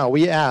petition now,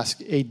 we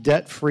ask a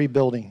debt-free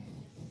building.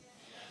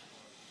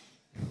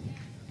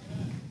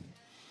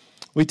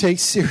 We take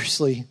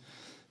seriously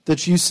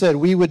that you said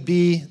we would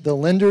be the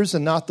lenders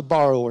and not the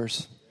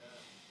borrowers.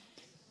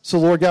 So,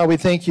 Lord God, we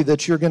thank you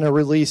that you're going to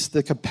release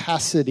the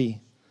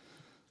capacity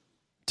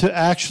to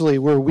actually,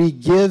 where we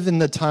give in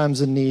the times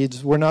of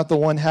needs, we're not the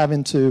one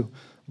having to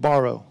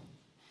borrow.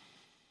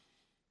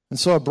 And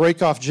so I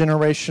break off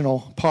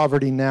generational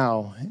poverty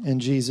now in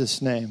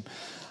Jesus' name.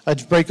 I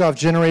break off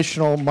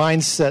generational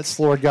mindsets,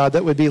 Lord God,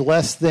 that would be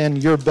less than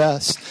your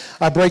best.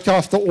 I break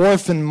off the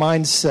orphan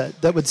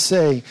mindset that would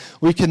say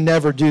we can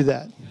never do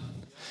that.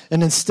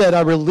 And instead,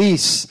 I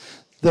release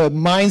the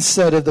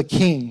mindset of the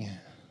king.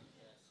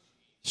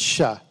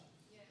 Shah.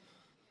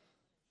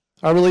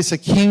 I release a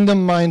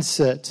kingdom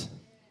mindset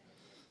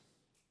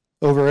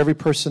over every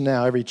person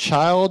now, every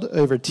child,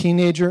 every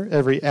teenager,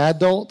 every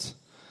adult.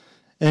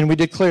 And we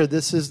declare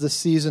this is the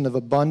season of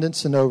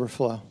abundance and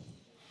overflow.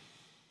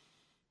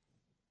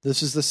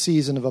 This is the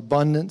season of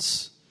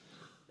abundance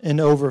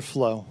and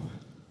overflow.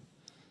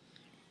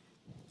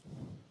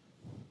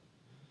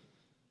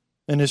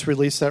 And just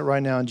release that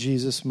right now in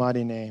Jesus'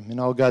 mighty name. And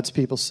all God's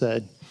people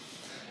said,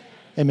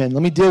 amen.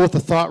 Let me deal with the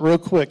thought real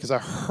quick because I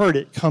heard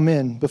it come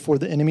in before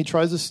the enemy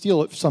tries to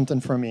steal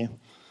something from you.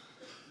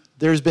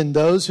 There's been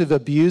those who've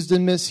abused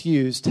and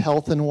misused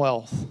health and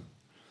wealth.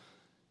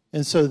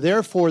 And so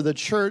therefore the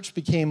church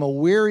became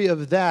weary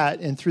of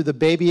that and threw the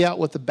baby out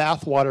with the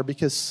bathwater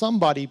because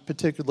somebody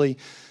particularly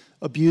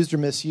abused or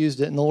misused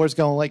it. And the Lord's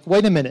going like,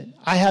 wait a minute,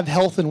 I have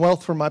health and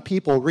wealth for my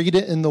people. Read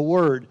it in the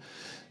Word.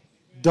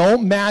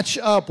 Don't match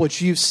up what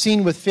you've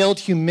seen with failed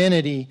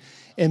humanity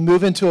and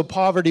move into a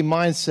poverty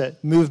mindset.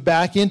 Move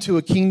back into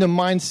a kingdom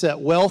mindset.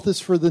 Wealth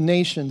is for the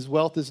nations.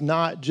 Wealth is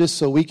not just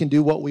so we can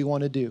do what we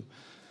want to do.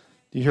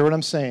 Do you hear what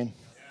I'm saying?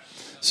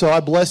 So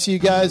I bless you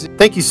guys.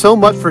 Thank you so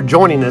much for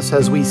joining us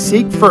as we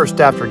seek first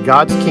after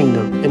God's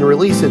kingdom and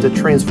release it to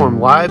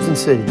transform lives and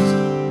cities.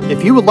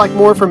 If you would like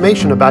more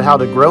information about how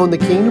to grow in the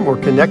kingdom or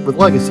connect with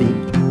Legacy,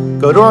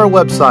 go to our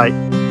website,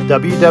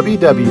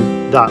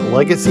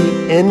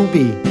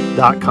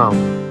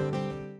 www.legacynb.com.